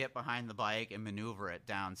you can get behind the bike and maneuver it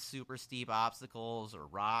down super steep obstacles or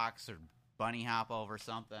rocks or bunny hop over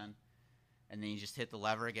something. And then you just hit the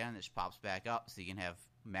lever again. It just pops back up so you can have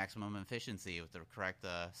maximum efficiency with the correct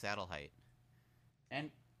saddle height. And,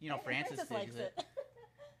 Francis likes digs it.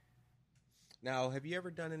 Now, have you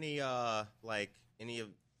ever done any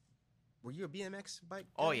were you a BMX bike?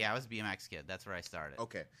 Oh, yeah, I was a BMX kid. That's where I started.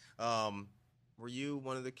 Okay. Were you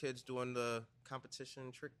one of the kids doing the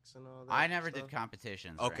competition tricks and all that? I never stuff? did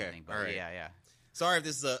competitions or Okay, anything, but all right. yeah. Sorry if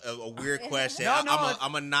this is a weird question. No,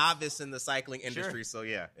 I'm a novice in the cycling industry, so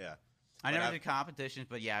yeah. I never did competitions,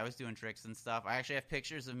 but yeah, I was doing tricks and stuff. I actually have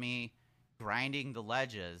pictures of me grinding the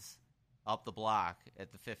ledges up the block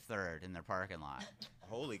at the Fifth Third in their parking lot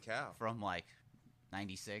Holy cow. from like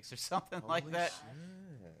 96 or something Holy like that.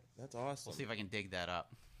 shit. That's awesome. We'll see if I can dig that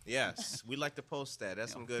up. Yes, we like to post that.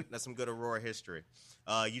 That's some good. That's some good Aurora history.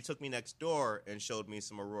 You took me next door and showed me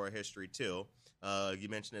some Aurora history too. You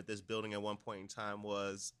mentioned that this building at one point in time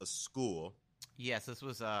was a school. Yes, this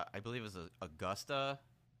was, I believe, it was Augusta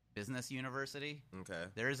Business University. Okay.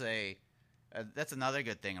 There's that's another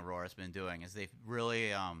good thing Aurora's been doing is they've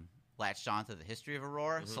really latched onto the history of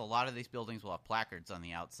Aurora. So a lot of these buildings will have placards on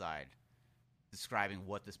the outside describing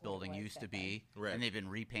what this building used to be. Right. And they've been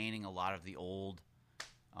repainting a lot of the old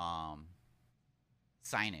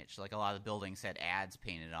signage. Like a lot of the buildings had ads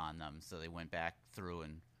painted on them, so they went back through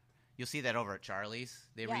and you'll see that over at Charlie's.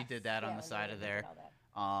 They redid that on the side of there.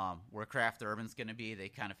 Where Craft Urban's going to be, they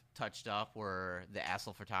kind of touched up where the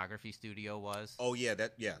Assel Photography Studio was. Oh yeah,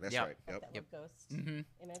 that's right. Like that ghost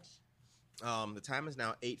image. The time is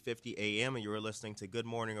now 8:50 a.m. and you are listening to Good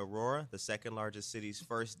Morning Aurora, the second largest city's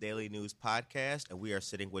first daily news podcast. And we are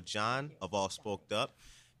sitting with John of All Spoked Up,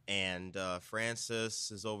 and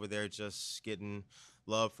Francis is over there just getting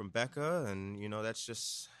love from Becca, and that's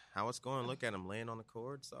just how it's going. Look at him laying on the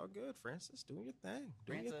cord. It's all good, Francis. Doing your thing.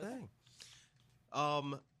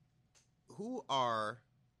 Who are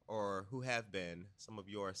or who have been some of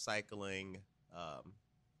your cycling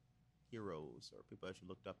heroes or people that you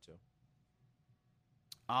looked up to?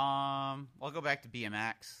 I'll go back to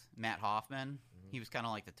BMX. Matt Hoffman. He was kind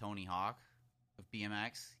of like the Tony Hawk of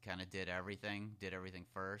BMX. He kind of did everything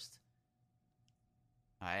first.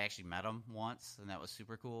 I actually met him once, and that was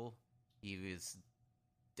super cool. He was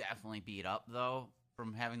definitely beat up, though,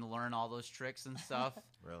 from having to learn all those tricks and stuff.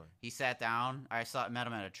 Really? He sat down. Met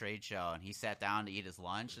him at a trade show, and he sat down to eat his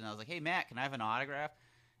lunch, and I was like, hey, Matt, can I have an autograph?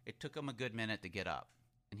 It took him a good minute to get up.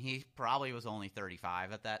 And he probably was only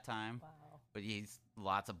 35 at that time. Wow. But he's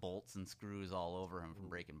lots of bolts and screws all over him from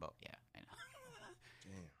breaking both. Yeah, I know.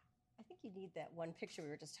 Damn. I think you need that one picture we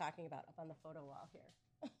were just talking about up on the photo wall here.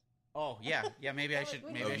 Oh, yeah. Maybe I should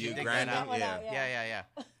dig that grinding? out.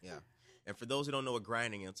 Yeah. And for those who don't know what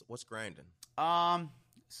grinding is, what's grinding?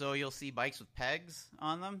 So you'll see bikes with pegs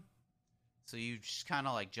on them. So you just kind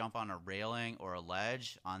of like jump on a railing or a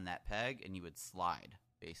ledge on that peg, and you would slide,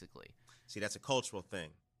 basically. See, that's a cultural thing.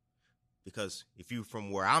 Because if you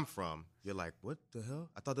from where I'm from, you're like, what the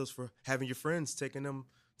hell? I thought that was for having your friends taking them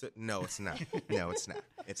to... No, it's not. No, it's not.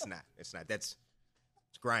 It's not. It's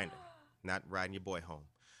grinding, not riding your boy home.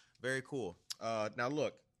 Very cool. Now,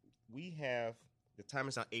 look, we have... The time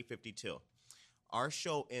is now 8:52. Our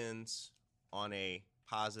show ends on a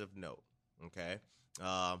positive note, okay?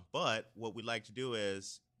 But what we'd like to do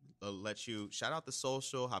is let you shout out the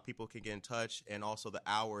social, how people can get in touch, and also the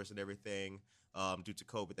hours and everything due to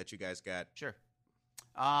COVID that you guys got. Sure.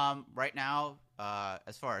 Right now,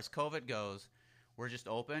 as far as COVID goes, we're just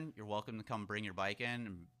open. You're welcome to come bring your bike in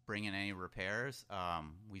and bring in any repairs.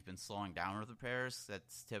 We've been slowing down with repairs.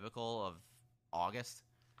 That's typical of August.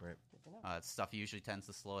 Right. Stuff usually tends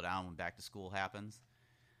to slow down when back to school happens.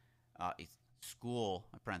 School,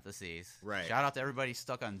 parentheses. Right. Shout out to everybody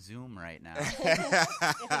stuck on Zoom right now. If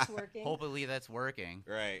it's working. Hopefully that's working.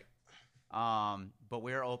 Right. But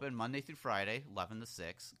we're open Monday through Friday, 11 to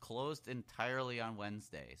 6. Closed entirely on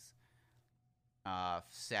Wednesdays.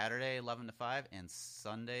 Saturday, 11 to 5, and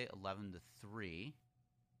Sunday, 11 to 3.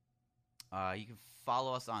 You can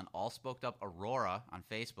follow us on All Spoked Up Aurora on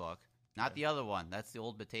Facebook. Not the other one. That's the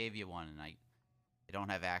old Batavia one, and I don't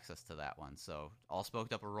have access to that one. So All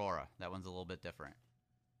Spoked Up Aurora. That one's a little bit different.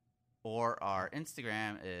 Or our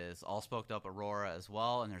Instagram is All Spoked Up Aurora as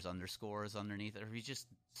well, and there's underscores underneath it. Or if you just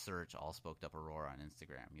search All Spoked Up Aurora on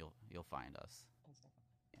Instagram, you'll find us.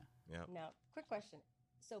 Yeah. Now, quick question.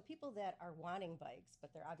 So people that are wanting bikes,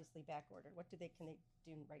 but they're obviously back ordered, can they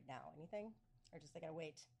do right now? Anything? Or just they gotta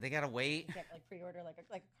wait? They gotta wait. You can't pre-order like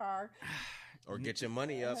a car. Or get your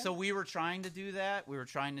money up. So we were trying to do that. We were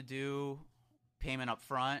trying to do payment up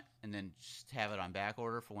front and then just have it on back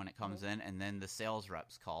order for when it comes in. And then the sales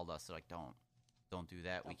reps called us. They're like, don't do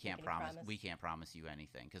that. We can't promise you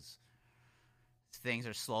anything because things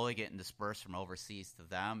are slowly getting dispersed from overseas to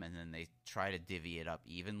them, and then they try to divvy it up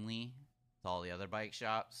evenly to all the other bike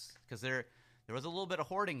shops because there was a little bit of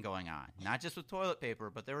hoarding going on, not just with toilet paper,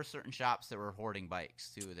 but there were certain shops that were hoarding bikes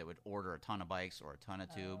too, that would order a ton of bikes or a ton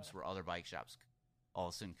of tubes where other bike shops all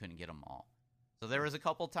of a sudden couldn't get them all. So there was a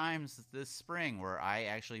couple times this spring where I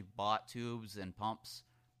actually bought tubes and pumps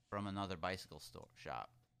from another bicycle store shop.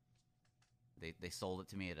 They sold it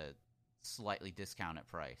to me at a slightly discounted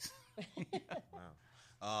price.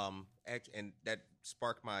 Wow. And that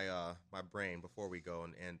sparked my my brain before we go.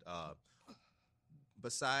 And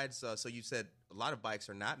besides, so you said a lot of bikes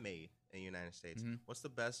are not made in the United States. Mm-hmm. What's the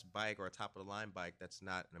best bike or a top of the line bike that's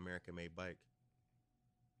not an American-made bike?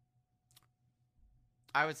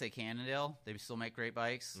 I would say Cannondale. They still make great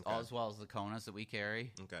bikes, Okay. as well as the Konas that we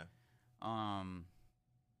carry. Okay.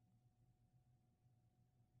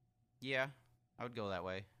 Yeah, I would go that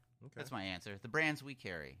way. Okay. That's my answer. The brands we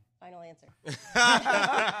carry. Final answer.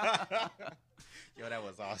 Yo, that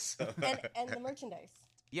was awesome. And the merchandise.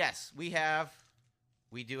 Yes, we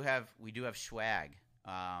do have swag.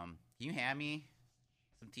 Can you hand me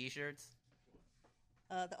some T-shirts?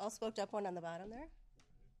 The all spoked up one on the bottom there.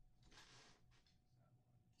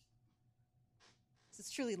 This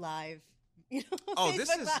is truly live. Oh, this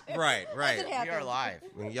Facebook is Live. right. As it We are happens. live.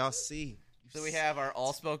 When y'all see. So we have our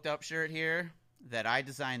all spoked up shirt here that I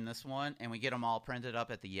designed this one, and we get them all printed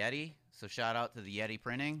up at the Yeti. So shout out to the Yeti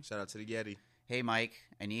Printing. Shout out to the Yeti. Hey Mike,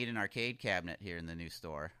 I need an arcade cabinet here in the new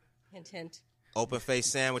store. Hint, hint. Open face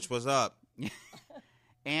sandwich was up.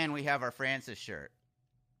 And we have our Francis shirt,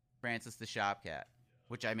 Francis the Shop Cat,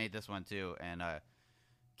 which I made this one too. And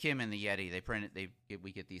Kim and the Yeti,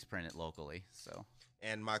 we get these printed locally. So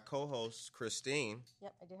And my co-host Christine,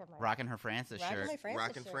 Yep, I do have my rocking her Francis Rocking shirt. my Francis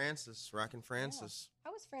rocking shirt. Francis.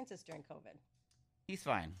 How was Francis during COVID? He's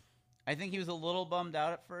fine. I think he was a little bummed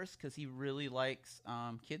out at first because he really likes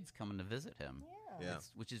kids coming to visit him. Yeah.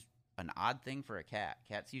 Which is an odd thing for a cat.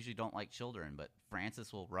 Cats usually don't like children, but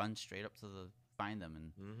Francis will run straight up to find them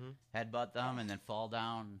and headbutt them and then fall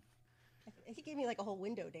down. He gave me like a whole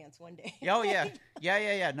window dance one day. Oh, yeah.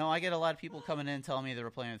 Yeah. No, I get a lot of people coming in telling me they were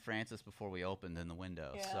playing with Francis before we opened in the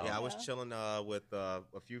window. Yeah. So. Yeah, I was chilling with a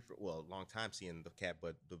long time seeing the cat,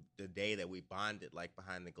 but the day that we bonded, like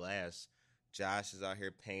behind the glass, Josh is out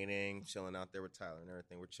here painting, chilling out there with Tyler and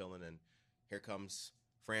everything. We're chilling, and here comes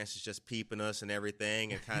Francis just peeping us and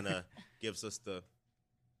everything, and kind of gives us the.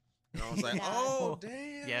 And I was like, "Oh,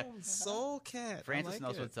 damn, Yeah. soul cat." Francis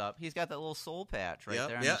knows what's up. He's got that little soul patch right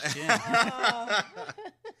there on Yep. his chin. Oh.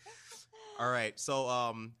 All right,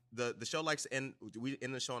 so the show likes to end. We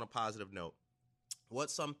end the show on a positive note.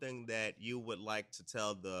 What's something that you would like to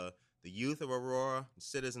tell the youth of Aurora,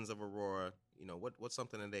 citizens of Aurora? You know, what's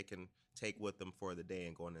something that they can take with them for the day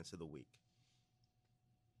and going into the week?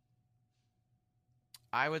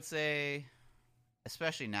 I would say,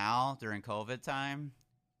 especially now during COVID time,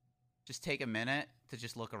 just take a minute to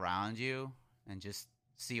just look around you and just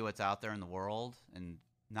see what's out there in the world. And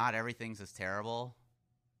not everything's as terrible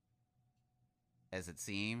as it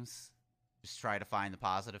seems. Just try to find the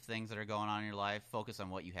positive things that are going on in your life. Focus on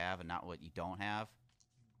what you have and not what you don't have.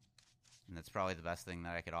 And that's probably the best thing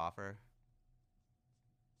that I could offer.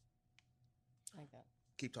 Like that.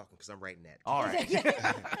 Keep talking because I'm writing that. All right.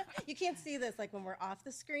 You can't see this like when we're off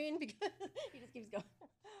the screen because he just keeps going.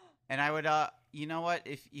 And I would, you know what?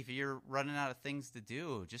 If you're running out of things to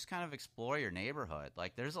do, just kind of explore your neighborhood.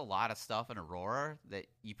 Like, there's a lot of stuff in Aurora that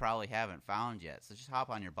you probably haven't found yet. So just hop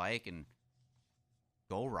on your bike and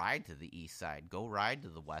go ride to the east side. Go ride to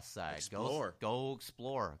the west side. Explore. Go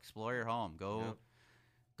explore. Explore your home.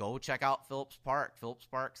 Go check out Phillips Park. Phillips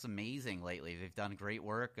Park's amazing lately. They've done great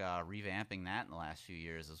work revamping that in the last few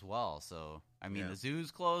years as well. So, I mean, the zoo's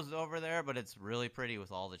closed over there, but it's really pretty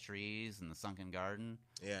with all the trees and the sunken garden.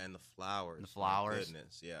 Yeah, and the flowers. My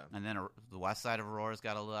goodness, yeah. And then the west side of Aurora's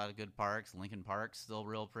got a lot of good parks. Lincoln Park's still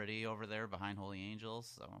real pretty over there behind Holy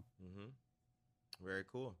Angels. So, Very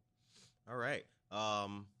cool. All right.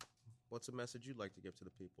 What's a message you'd like to give to the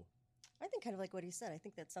people? I think kind of like what he said. I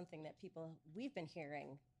think that's something that we've been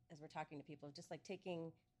hearing as we're talking to people, just like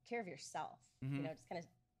taking care of yourself, Mhm. just kind of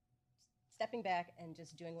stepping back and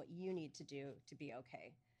just doing what you need to do to be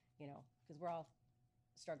okay, because we're all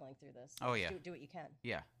struggling through this. Oh, Just yeah. Do what you can.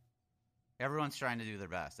 yeah. Everyone's trying to do their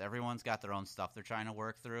best. Everyone's got their own stuff they're trying to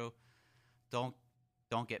work through. Don't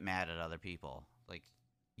get mad at other people. Like,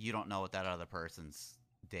 you don't know what that other person's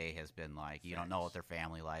day has been like. You don't know what their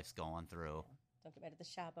family life's going through. Don't get mad at the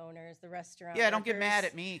shop owners, the restaurant Yeah, don't get workers. mad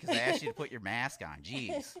at me because I asked you to put your mask on.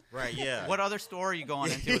 Jeez. Right, yeah. What other store are you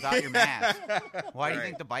going into without your mask? Why do you Right.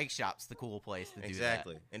 think the bike shop's the cool place to do that?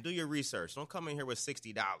 Exactly. And do your research. Don't come in here with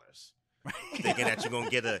 $60 thinking that you're gonna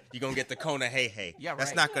get the Kona Hey. Yeah, That's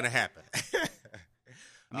right. not gonna happen.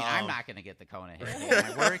 I mean, I'm not going to get the Kona here.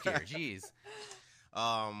 I work here. Jeez.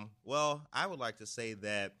 Well, I would like to say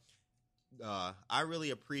that I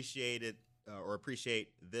really appreciate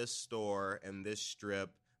this store and this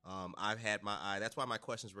strip. I've had my eye. That's why my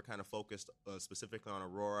questions were kind of focused specifically on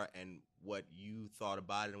Aurora and what you thought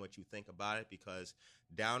about it and what you think about it, because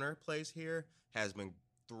Downer Place here has been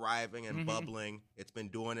thriving and bubbling. It's been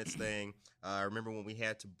doing its thing. I remember when we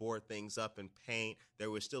had to board things up and paint, there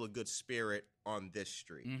was still a good spirit on this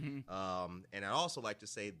street. And I also like to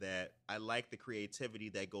say that I like the creativity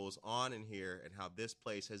that goes on in here and how this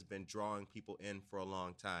place has been drawing people in for a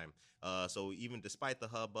long time. So even despite the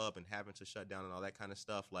hubbub and having to shut down and all that kind of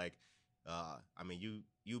stuff, like, I mean,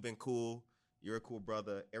 you've been cool. You're a cool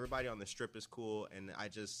brother. Everybody on the strip is cool, and I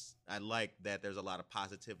like that there's a lot of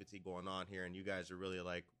positivity going on here, and you guys are really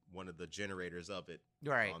like one of the generators of it.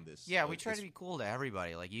 Right. On this. Yeah, we try to be cool to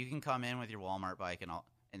everybody. Like, you can come in with your Walmart bike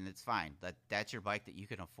and it's fine. That's your bike that you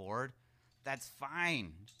can afford. That's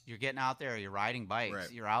fine. You're getting out there. You're riding bikes.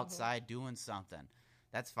 Right. You're outside doing something.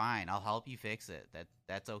 That's fine. I'll help you fix it.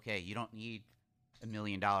 That's okay. You don't need $1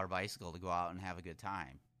 million bicycle to go out and have a good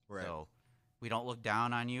time. Right. So we don't look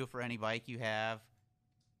down on you for any bike you have.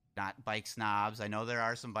 Not bike snobs. I know there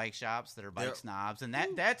are some bike shops that are bike snobs, and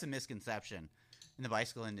that's a misconception in the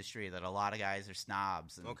bicycle industry that a lot of guys are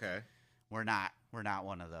snobs. And okay. We're not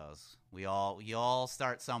one of those. You all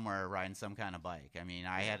start somewhere riding some kind of bike. I mean,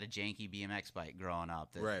 I had a janky BMX bike growing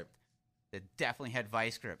up that definitely had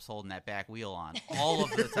vice grips holding that back wheel on all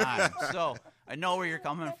of the time. So I know where you're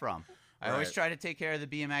coming from. I always try to take care of the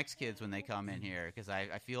BMX kids when they come in here because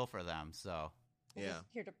I feel for them. So We're just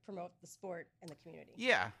here to promote the sport and the community.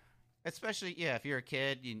 Yeah, especially if you're a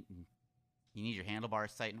kid, you need your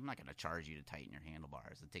handlebars tightened. I'm not going to charge you to tighten your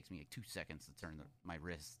handlebars. It takes me like 2 seconds to turn my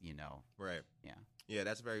wrist. Right. Yeah. Yeah,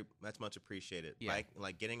 that's much appreciated. Yeah.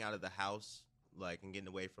 Like getting out of the house, and getting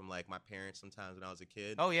away from like my parents sometimes when I was a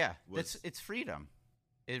kid. Oh yeah, it's freedom.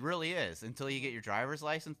 It really is. Until you get your driver's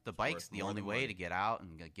license, the bike's the only way to get out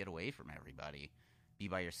and get away from everybody. Be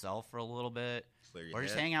by yourself for a little bit. Or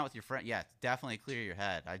just hang out with your friend. Yeah, definitely clear your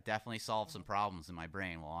head. I definitely solved some problems in my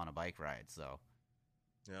brain while on a bike ride. So,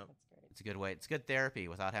 yeah, That's great. it's a good way. It's good therapy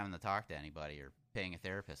without having to talk to anybody or paying a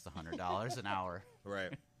therapist $100 an hour.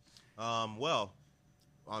 Right. Well,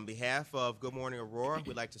 on behalf of Good Morning Aurora,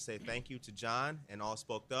 we'd like to say thank you to John and All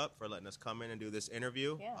Spoked Up for letting us come in and do this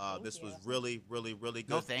interview. Yeah, this thank was you. really, really, really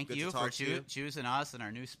good. No, thank good you to for talk to you. choosing us in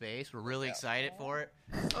our new space. We're really excited for it.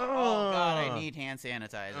 Oh God, I need hand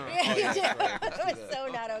sanitizer. That was so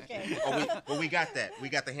not okay. We got that. We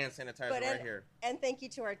got the hand sanitizer right here. And thank you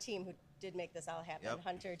to our team who did make this all happen. Yep.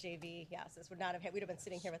 Hunter, JV, yes, this would not have. We'd have been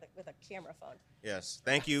sitting here with a camera phone. Yes.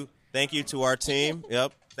 Thank you to our team.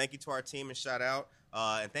 Yep. Thank you to our team and shout out.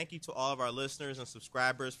 And thank you to all of our listeners and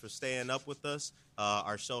subscribers for staying up with us.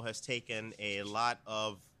 Our show has taken a lot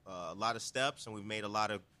of steps, and we've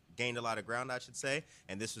gained a lot of ground, I should say.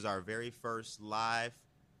 And this was our very first live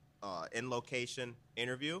in location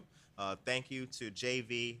interview. Thank you to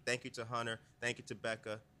JV. Thank you to Hunter. Thank you to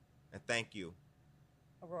Becca, and thank you,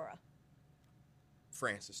 Aurora.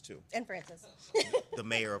 Francis too, And Francis. the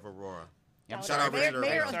mayor of Aurora. Yeah, Shout out Richard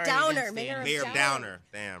Mayor Urban. of Sorry, Downer. Mayor Mayor of Downer.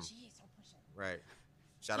 Damn. Jeez, don't push it. Right.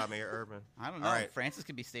 Shout out Mayor Urban. I don't know. All right. Francis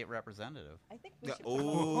could be state representative. I think we should.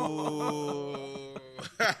 Ooh.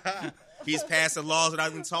 He's passing laws without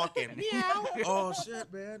even talking. Oh,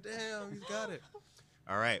 shit, man. Damn, he's got it.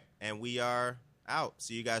 All right. And we are out.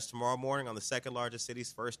 See you guys tomorrow morning on the second largest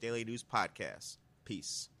city's first daily news podcast.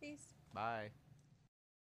 Peace. Peace. Bye.